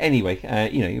as yet, anyway.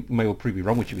 You may well prove me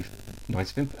wrong, which would be nice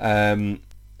of him.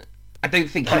 I don't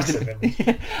think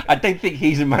I don't think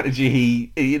he's a manager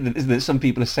that some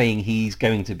people are saying he's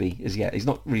going to be as yet. He's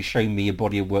not really shown me a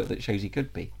body of work that shows he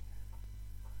could be.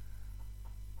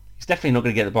 He's definitely not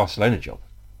going to get the Barcelona job.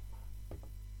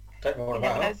 Don't know what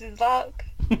about that. His luck.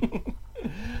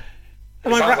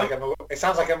 It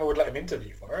sounds like Emma would let him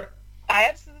interview for it. I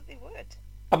absolutely would.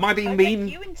 Am I being I'd mean?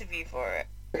 make you interview for it.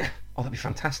 Oh, that'd be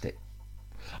fantastic.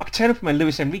 I could turn up in my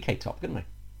Luis Enrique top, couldn't I?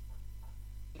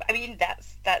 I mean,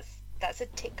 that's a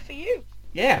tick for you.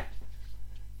 Yeah.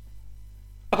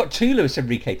 I've got 2 Luis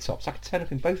Enrique tops. I could turn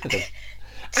up in both of them.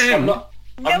 And, No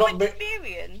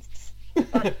experience,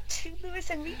 but 2 Luis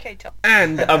Enrique tops.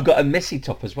 and I've got a Messi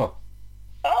top as well.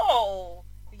 Oh,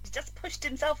 he's just pushed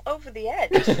himself over the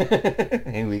edge.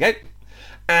 Here we go.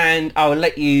 And I'll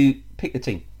let you pick the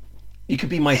team. You could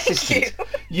be my assistant.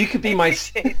 You could be my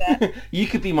appreciate that. You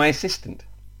could be my assistant.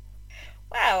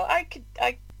 Wow,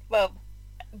 well,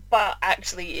 but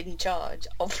actually in charge,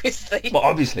 obviously. Well,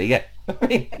 obviously, yeah.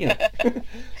 You know.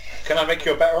 Can I make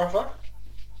you a better offer?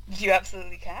 You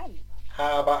absolutely can.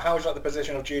 How would you like the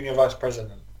position of junior vice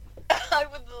president? I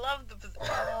would love the position.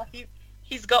 Oh,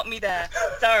 he's got me there.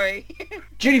 Sorry.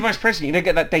 Junior vice president, you don't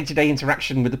get that day-to-day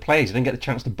interaction with the players. You don't get the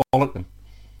chance to bollock them.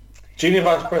 Junior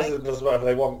vice president does whatever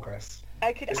they want, Chris.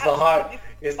 I could It's absolutely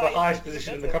the fight highest you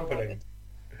position in the if I company. wanted.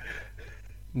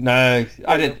 No,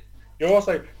 I didn't. You're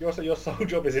also your sole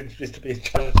job is to be in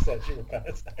charge of Sergio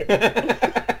Roberto.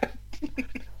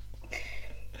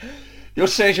 You're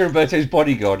Sergio Roberto's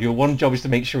bodyguard. Your one job is to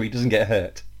make sure he doesn't get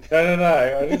hurt. No.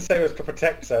 I didn't say it was to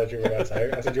protect Sergio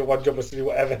Roberto. I said your one job is to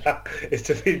do is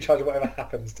to be in charge of whatever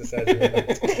happens to Sergio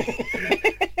Roberto.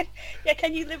 Yeah,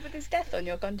 can you live with his death on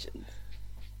your conscience?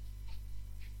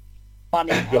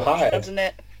 Money, You're hired. doesn't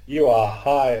it? You are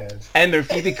hired. Emma,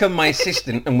 if you become my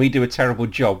assistant and we do a terrible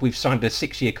job, we've signed a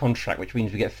 6-year contract, which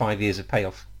means we get 5 years of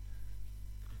payoff.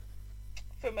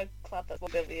 From a club that's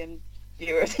 €1 billion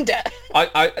in debt.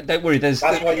 I don't worry. That's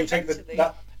why you take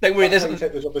Don't worry. That's why you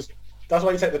take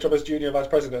the job as junior vice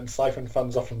president and siphon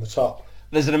funds off from the top.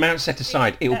 There's an amount set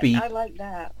aside. It'll be I like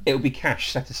that. It'll be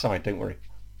cash set aside. Don't worry.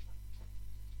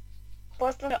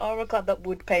 Barcelona are a club that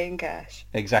would pay in cash.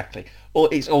 Exactly. Or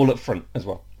it's all up front as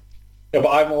well. Yeah, but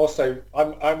I'm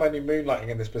only moonlighting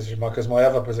in this position because my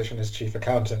other position is chief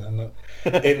accountant, and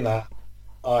in that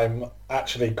I'm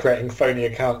actually creating phony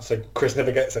accounts so Chris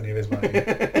never gets any of his money.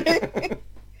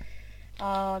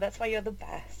 Oh, that's why you're the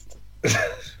best.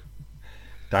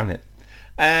 Damn it.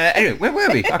 Anyway, where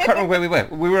were we? I can't remember where we were.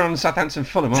 We were on Southampton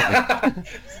Fulham, aren't we?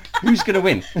 Who's going to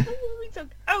win?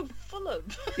 Oh, Fulham.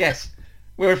 Yes.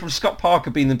 We were from Scott Parker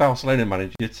being the Barcelona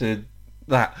manager to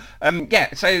that.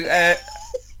 Yeah, so...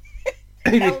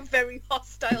 That was a very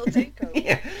hostile takeover.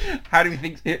 Yeah. How do you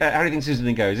think this is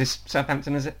going to go? Is this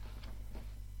Southampton, is it?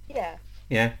 Yeah.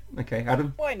 Yeah, okay.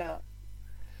 Adam? Why not?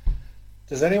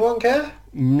 Does anyone care?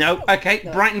 No. Okay,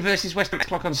 No. Brighton versus West Ham, 8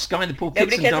 o'clock on Sky, the Paul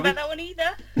Nobody Kitson cares derby. about that one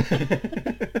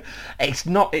either. It's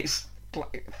not, it's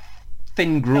like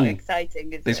thin Not gruel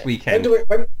exciting, is this it? weekend.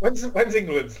 When's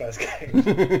England's first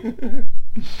game?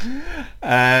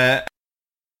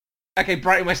 Okay,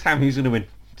 Brighton West Ham, who's going to win?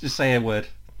 Just say a word.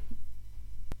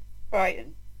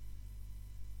 Brighton.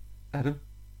 Adam?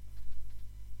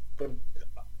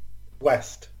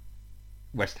 West.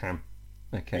 West Ham.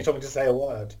 Okay. You told me to say a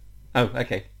word. Oh,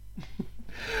 okay.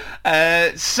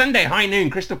 Sunday, high noon,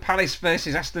 Crystal Palace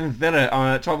versus Aston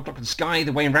Villa, 12 o'clock on Sky,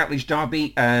 the Wayne Routledge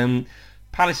derby.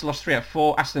 Palace lost 3 out of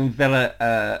 4. Aston Villa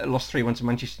lost 3-1 to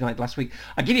Manchester United last week.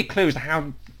 I'll give you a clue as to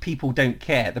how people don't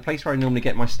care. The place where I normally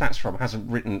get my stats from hasn't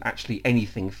written actually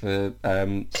anything for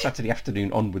Saturday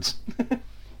afternoon onwards.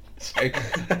 So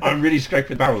I'm really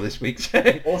scraping the barrel this week.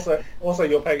 Also,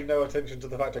 you're paying no attention to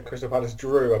the fact that Crystal Palace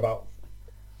drew about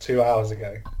 2 hours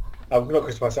ago. Not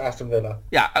Crystal Palace, Aston Villa.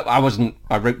 Yeah, I wasn't.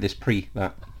 I wrote this pre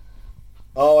that.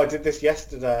 Oh, I did this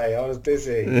yesterday. I was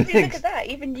busy. See, look at that.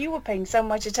 Even you were paying so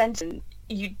much attention.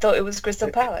 You thought it was Crystal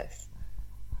Palace.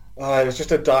 Oh, it was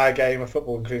just a dire game of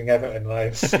football, including Everton, and I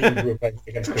assumed we were playing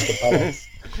against Crystal Palace.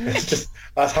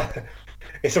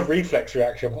 It's a reflex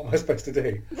reaction. What am I supposed to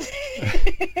do?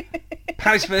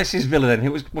 Palace versus Villa then.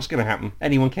 What's going to happen?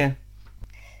 Anyone care?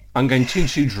 I'm going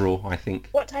 2-2 draw, I think.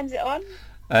 What time's it on?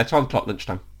 12 o'clock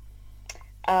lunchtime.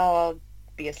 I'll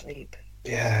be asleep.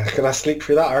 Yeah, can I sleep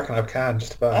through that? I reckon I can,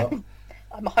 just about.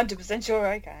 I'm 100% sure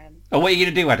I can. Oh, what are you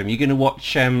going to do, Adam? You're going to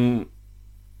watch a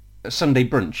Sunday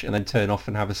brunch and then turn off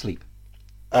and have a sleep?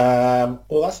 Well,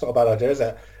 that's not a bad idea, is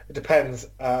it? It depends,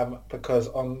 because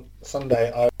on Sunday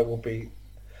I will be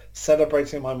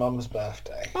celebrating my mum's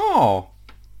birthday. Oh,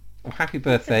 well, happy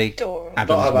birthday, Adorable. Adam's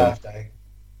Not her mum. birthday.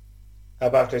 Her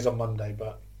birthday's on Monday,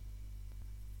 but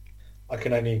I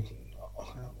can only...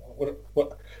 What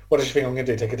do you think I'm going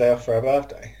to do? Take a day off for her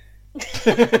birthday? It's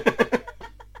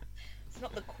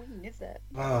not the Queen, is it?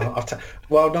 Oh,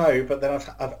 well, no, but then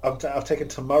I've taken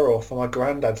tomorrow off for my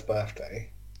granddad's birthday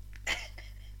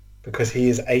because he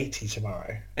is 80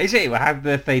 tomorrow. Is it? Well, happy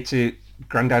birthday to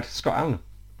Grandad Scott Allen.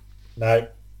 No,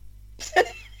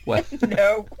 Well,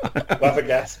 No. we'll have a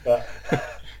guess, but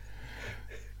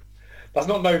that's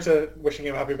not no to wishing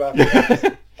him happy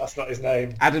birthday. That's not his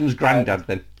name. Adam's granddad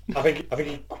then. I think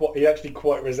he actually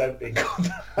quite resent being called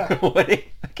that.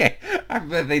 Okay, happy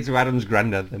birthday to Adam's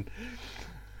granddad then.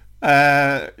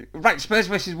 Right, Spurs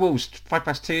versus Wolves,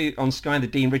 2:05 on Sky, the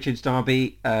Dean Richards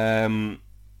derby.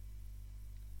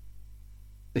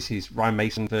 This is Ryan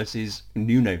Mason versus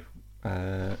Nuno.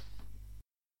 I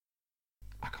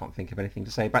can't think of anything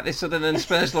to say about this other than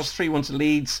Spurs lost 3-1 to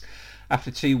Leeds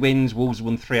after 2 wins. Wolves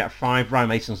won 3 out of 5. Ryan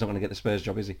Mason's not going to get the Spurs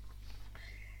job, is he?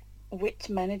 Which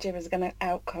manager is going to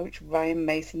outcoach Ryan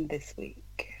Mason this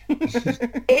week?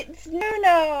 It's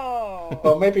Nuno!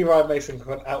 Well, maybe Ryan Mason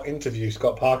can out-interview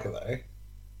Scott Parker, though.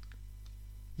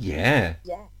 Yeah.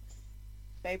 Yes.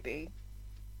 Maybe.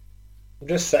 I'm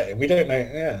just saying, we don't know.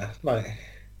 Yeah, like,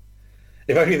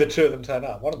 if only the two of them turn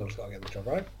up, one of them's got to get the job,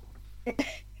 right?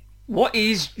 What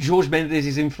is Jorge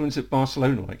Mendes' influence at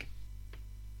Barcelona like?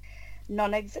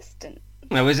 Non-existent.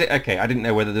 No, is it? Okay, I didn't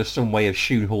know whether there's some way of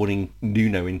shoehorning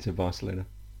Nuno into Barcelona.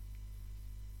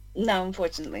 No,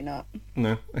 unfortunately not.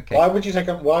 No? Okay. Why would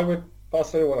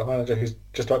Barcelona want a manager who's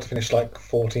just about to finish like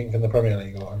 14th in the Premier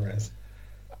League or whatever it is?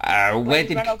 Where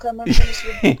did... Ronald Koeman finish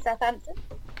with Southampton?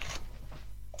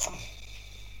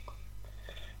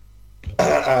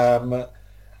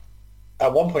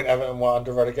 At one point, Everton were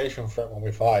under relegation threat when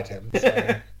we fired him.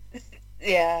 So,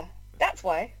 Yeah, that's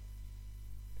why.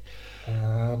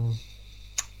 well,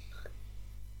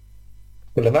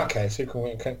 in that case, who can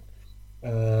we?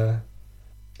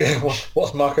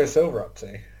 What's Marco Silva up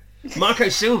to? Marco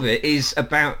Silva is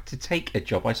about to take a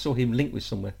job. I saw him linked with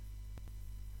somewhere.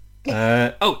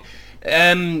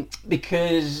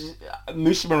 Because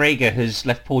Moussa Marega has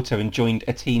left Porto and joined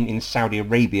a team in Saudi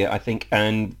Arabia, I think,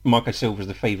 and Marco Silva is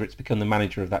the favourite to become the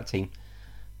manager of that team.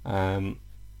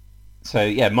 So,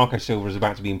 yeah, Marco Silva is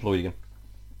about to be employed again.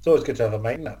 It's always good to have a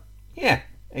mate now. Yeah,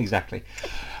 exactly.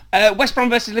 West Brom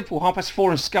versus Liverpool,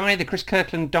 4:30 on Sky, the Chris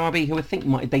Kirkland derby, who I think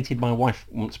might have dated my wife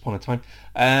once upon a time.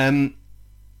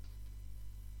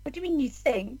 What do you mean you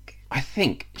think? I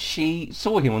think she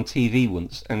saw him on TV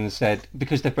once and said,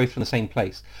 because they're both from the same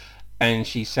place, and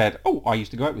she said, oh, I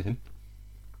used to go out with him.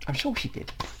 I'm sure she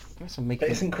did. Unless I'm But making...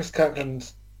 isn't Chris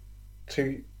Kirkland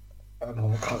too... Oh,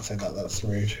 no, I can't say that. That's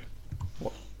rude.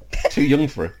 Too young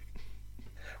for her.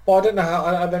 Well, I don't know how...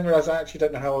 I then realise I actually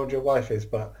don't know how old your wife is,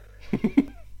 but...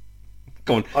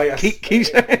 Go on. Oh, yes. Keep...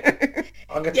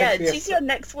 I'm going to Yeah, take the... choose your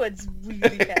next words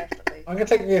really carefully. I'm going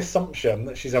to take the assumption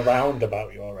that she's around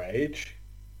about your age.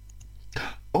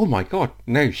 Oh my God.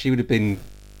 No, she would have been...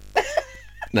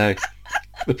 No.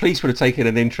 The police would have taken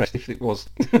an interest if it was.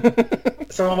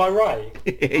 So am I right?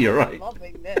 You're I'm right.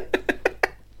 loving this.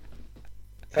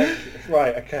 Thank you.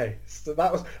 Right, okay. So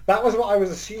that was what I was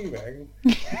assuming.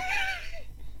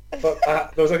 But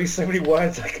there was only so many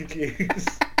words I could use.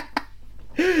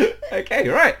 Okay,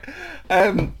 right.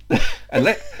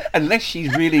 Unless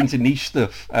she's really into niche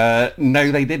stuff. No,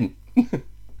 they didn't.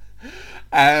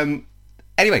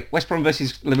 Anyway, West Brom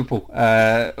versus Liverpool.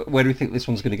 Where do we think this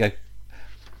one's going to go?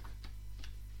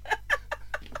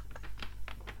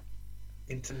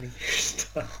 Into niche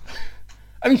stuff.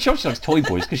 I mean, she likes Toy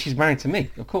Boys because she's married to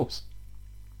me, of course.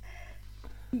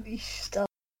 Niche stuff.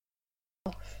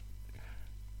 I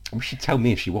wish she'd tell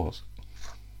me if she was.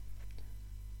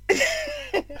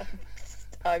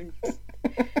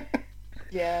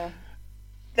 Yeah.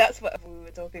 That's what we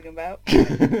were talking about.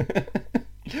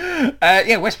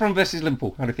 Yeah, West Brom versus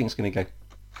Liverpool. How do you think it's going to go?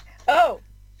 Oh!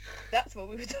 That's what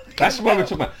we were talking about. That's what we're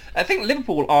talking about. I think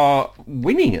Liverpool are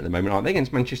winning at the moment, aren't they,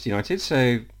 against Manchester United?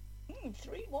 So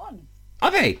 3-1.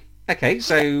 are they? Okay,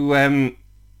 so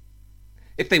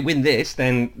if they win this,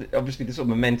 then obviously the sort of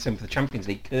momentum for the Champions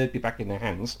League could be back in their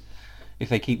hands if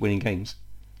they keep winning games.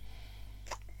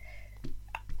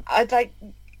 I'd like...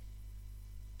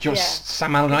 Just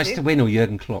Sam Allardyce to win or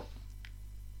Jurgen Klopp?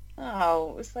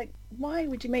 Oh, it's like, why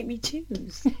would you make me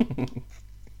choose?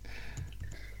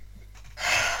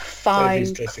 Fine,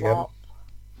 So who's chasing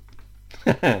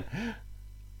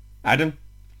Adam,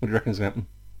 what do you reckon's going to happen?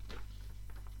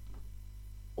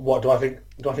 What do I think?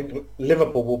 Do I think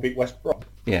Liverpool will beat West Brom?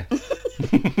 Yeah.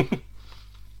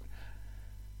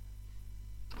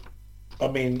 I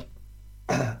mean,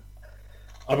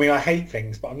 I hate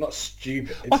things, but I'm not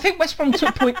stupid. I think West Brom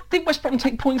took point. Did West Brom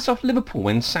take points off Liverpool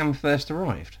when Sam first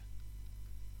arrived?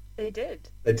 They did.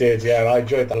 They did, yeah. I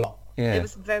enjoyed that a lot. Yeah. It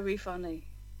was very funny.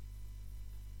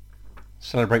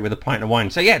 Celebrate with a pint of wine.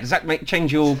 So yeah, does that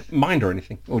change your mind or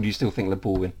anything, or do you still think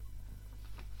Liverpool win?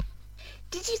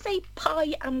 Did you say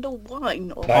pie and a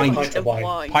wine or Pint pint of of wine.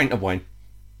 wine? Pint of wine.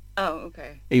 Oh,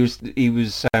 okay. He was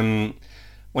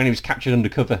when he was captured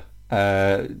undercover,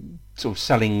 sort of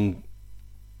selling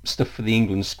stuff for the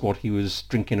England squad. He was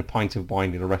drinking a pint of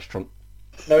wine in a restaurant.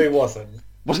 No, he wasn't.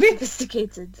 Wasn't he?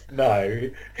 Sophisticated. No.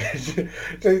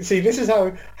 See, this is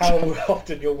how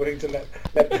often you're willing to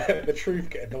let the truth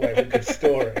get in the way of a good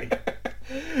story.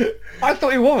 I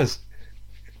thought he was.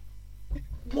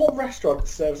 What restaurant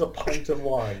serves a pint of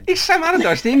wine? He's Sam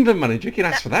Allardyce, the England manager. He can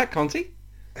ask for that, can't he?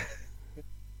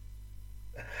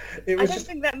 It I was don't just,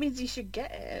 think that means you should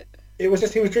get it. he was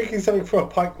drinking something from a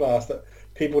pint glass that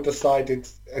people decided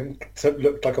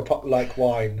looked like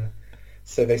wine.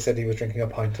 So they said he was drinking a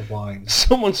pint of wine.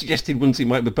 Someone suggested once it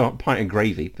might be a pint of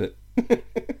gravy, but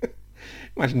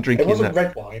imagine drinking It wasn't that.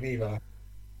 red wine either.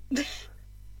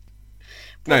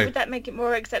 No. Would that make it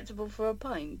more acceptable for a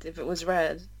pint if it was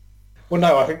red? Well,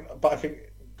 no, I think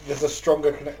there's a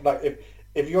stronger connection. Like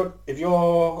if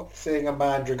you're seeing a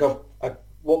man drink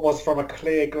what was from a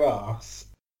clear glass,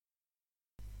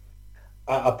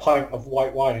 a pint of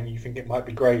white wine, and you think it might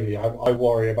be gravy, I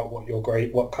worry about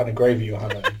what kind of gravy you're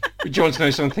having. Do you want to know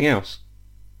something else?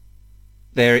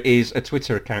 There is a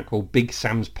Twitter account called Big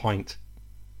Sam's Pint.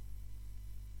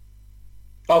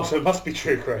 Oh, so it must be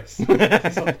true, Chris.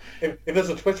 If there's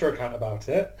a Twitter account about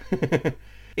it.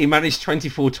 He managed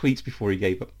 24 tweets before he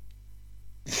gave up.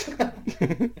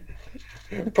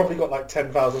 Probably got like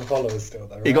 10,000 followers still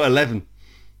though, right? He got 11.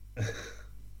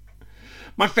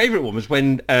 My favourite one was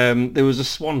when there was a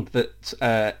swan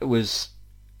that was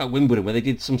at Wimbledon where they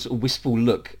did some sort of wistful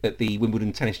look at the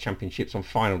Wimbledon Tennis Championships on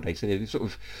final day. So they sort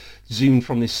of zoomed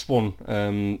from this swan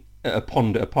at a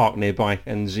pond at a park nearby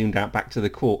and zoomed out back to the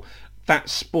court. That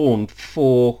spawned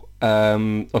three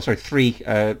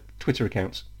Twitter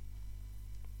accounts.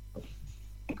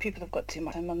 People have got too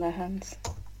much time on their hands.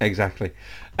 Exactly.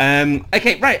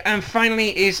 Okay, right. And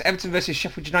finally is Everton versus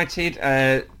Sheffield United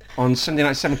on Sunday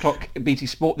night, 7 o'clock, BT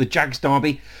Sport, the Jags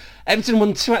derby. Everton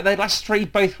won 2 out of their last 3.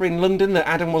 Both were in London that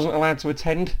Adam wasn't allowed to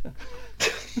attend.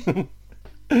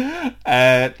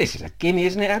 This is a gimme,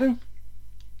 isn't it, Adam?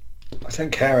 I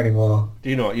don't care anymore. Do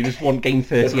you not? You just want game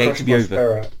They've 38 to be crushed my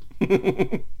over. spirit.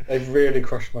 They've really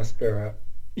crushed my spirit.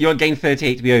 You want game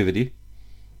 38 to be over, do you?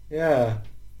 Yeah.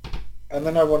 And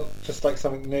then I want just like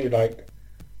something new, like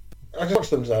I just watch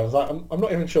themselves. Like I'm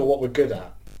not even sure what we're good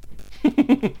at.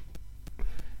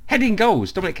 Heading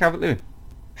goals, Dominic Calvert-Lewin.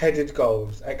 Headed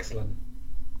goals, excellent.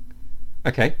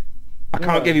 Okay. I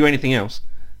can't Yeah. give you anything else.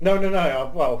 No.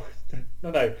 Well,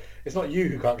 no. It's not you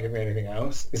who can't give me anything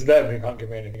else. It's them who can't give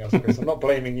me anything else, Chris. I'm not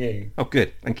blaming you. Oh,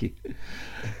 good. Thank you.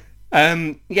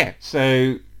 Yeah,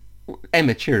 so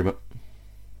Emma, cheer him up.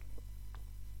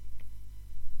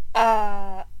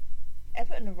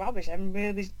 Everton are rubbish. I'm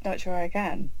really not sure I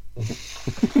can.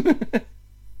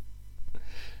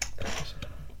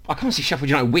 I can't see Sheffield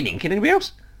United winning. Can anybody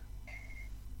else?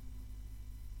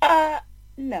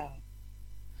 No.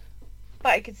 But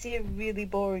I could see a really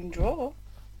boring draw.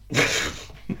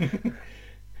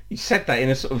 You said that in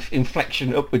a sort of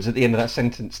inflection upwards at the end of that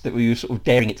sentence that we were sort of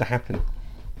daring it to happen.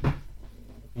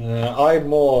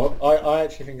 I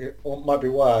actually think what might be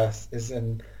worse is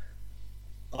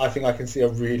I think I can see a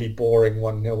really boring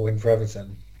 1-0 win for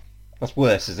Everton. That's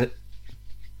worse, is it?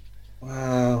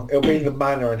 Wow. It'll be the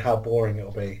manner and how boring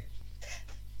it'll be.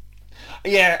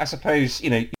 Yeah, I suppose,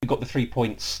 you've got the 3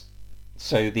 points,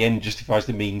 so the end justifies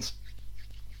the means.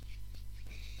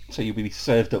 So you'll be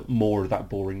served up more of that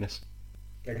boringness.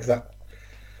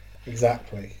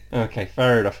 Exactly. Okay,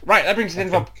 fair enough. Right, that brings us to the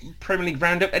end of our Premier League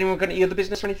roundup. Anyone got any other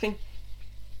business or anything?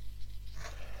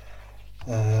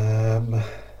 No.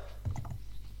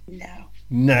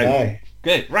 No.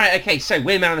 Good. Right, okay, so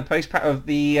we're Man on the Post, part of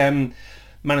the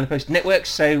Man on the Post network,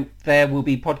 so there will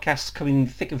be podcasts coming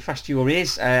thick and fast to your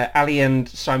ears. Ali and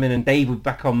Simon and Dave will be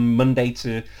back on Monday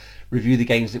to review the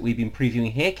games that we've been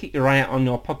previewing here. Keep your eye out on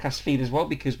your podcast feed as well,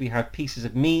 because we have Pieces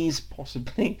of Me's,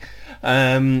 possibly.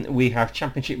 We have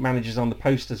Championship Managers on the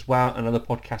Post as well, and other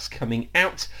podcasts coming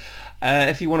out.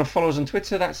 If you want to follow us on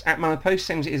Twitter, that's at Man on the Post,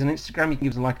 same as it is on Instagram. You can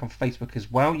give us a like on Facebook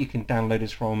as well. You can download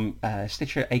us from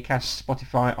Stitcher, Acast,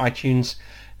 Spotify, iTunes.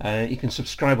 You can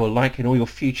subscribe or like in all your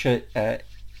future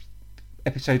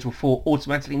episodes will fall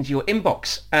automatically into your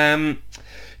inbox.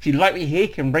 If you like what you hear, you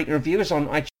can rate and review us on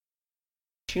iTunes,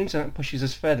 and that pushes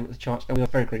us further up the charts, and we are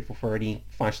very grateful for any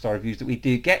 5-star reviews that we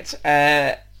do get.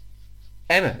 Emma,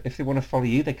 if they want to follow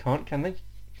you, they can't, can they?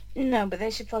 No, but they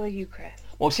should follow you, Chris.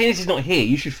 Well, seeing as he's not here,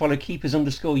 you should follow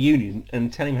Keepers_Union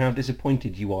and tell him how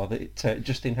disappointed you are that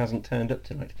Justin hasn't turned up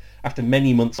tonight. After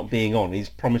many months not being on, he's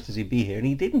promised us he'd be here, and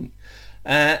he didn't.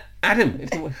 Adam,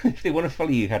 if they want to follow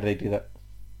you, how do they do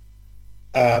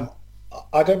that?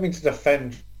 I don't mean to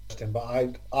defend Justin, but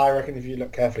I reckon if you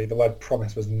look carefully, the word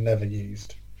promise was never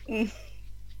used. Oh,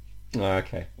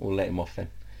 okay, we'll let him off then.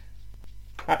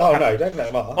 Oh, no, don't let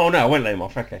him off. Oh, no, I won't let him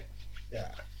off, okay. Yeah.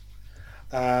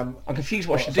 I'm confused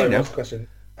what I should sorry, do now. What's the question?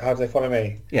 How do they follow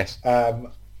me? Yes.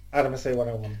 Adam SA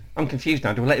 101. I'm confused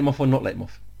now. Do I let him off or not let him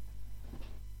off?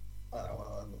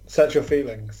 Search your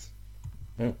feelings.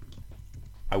 Oh,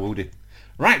 I will do.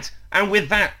 Right, and with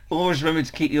that, always remember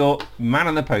to keep your man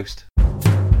on the post.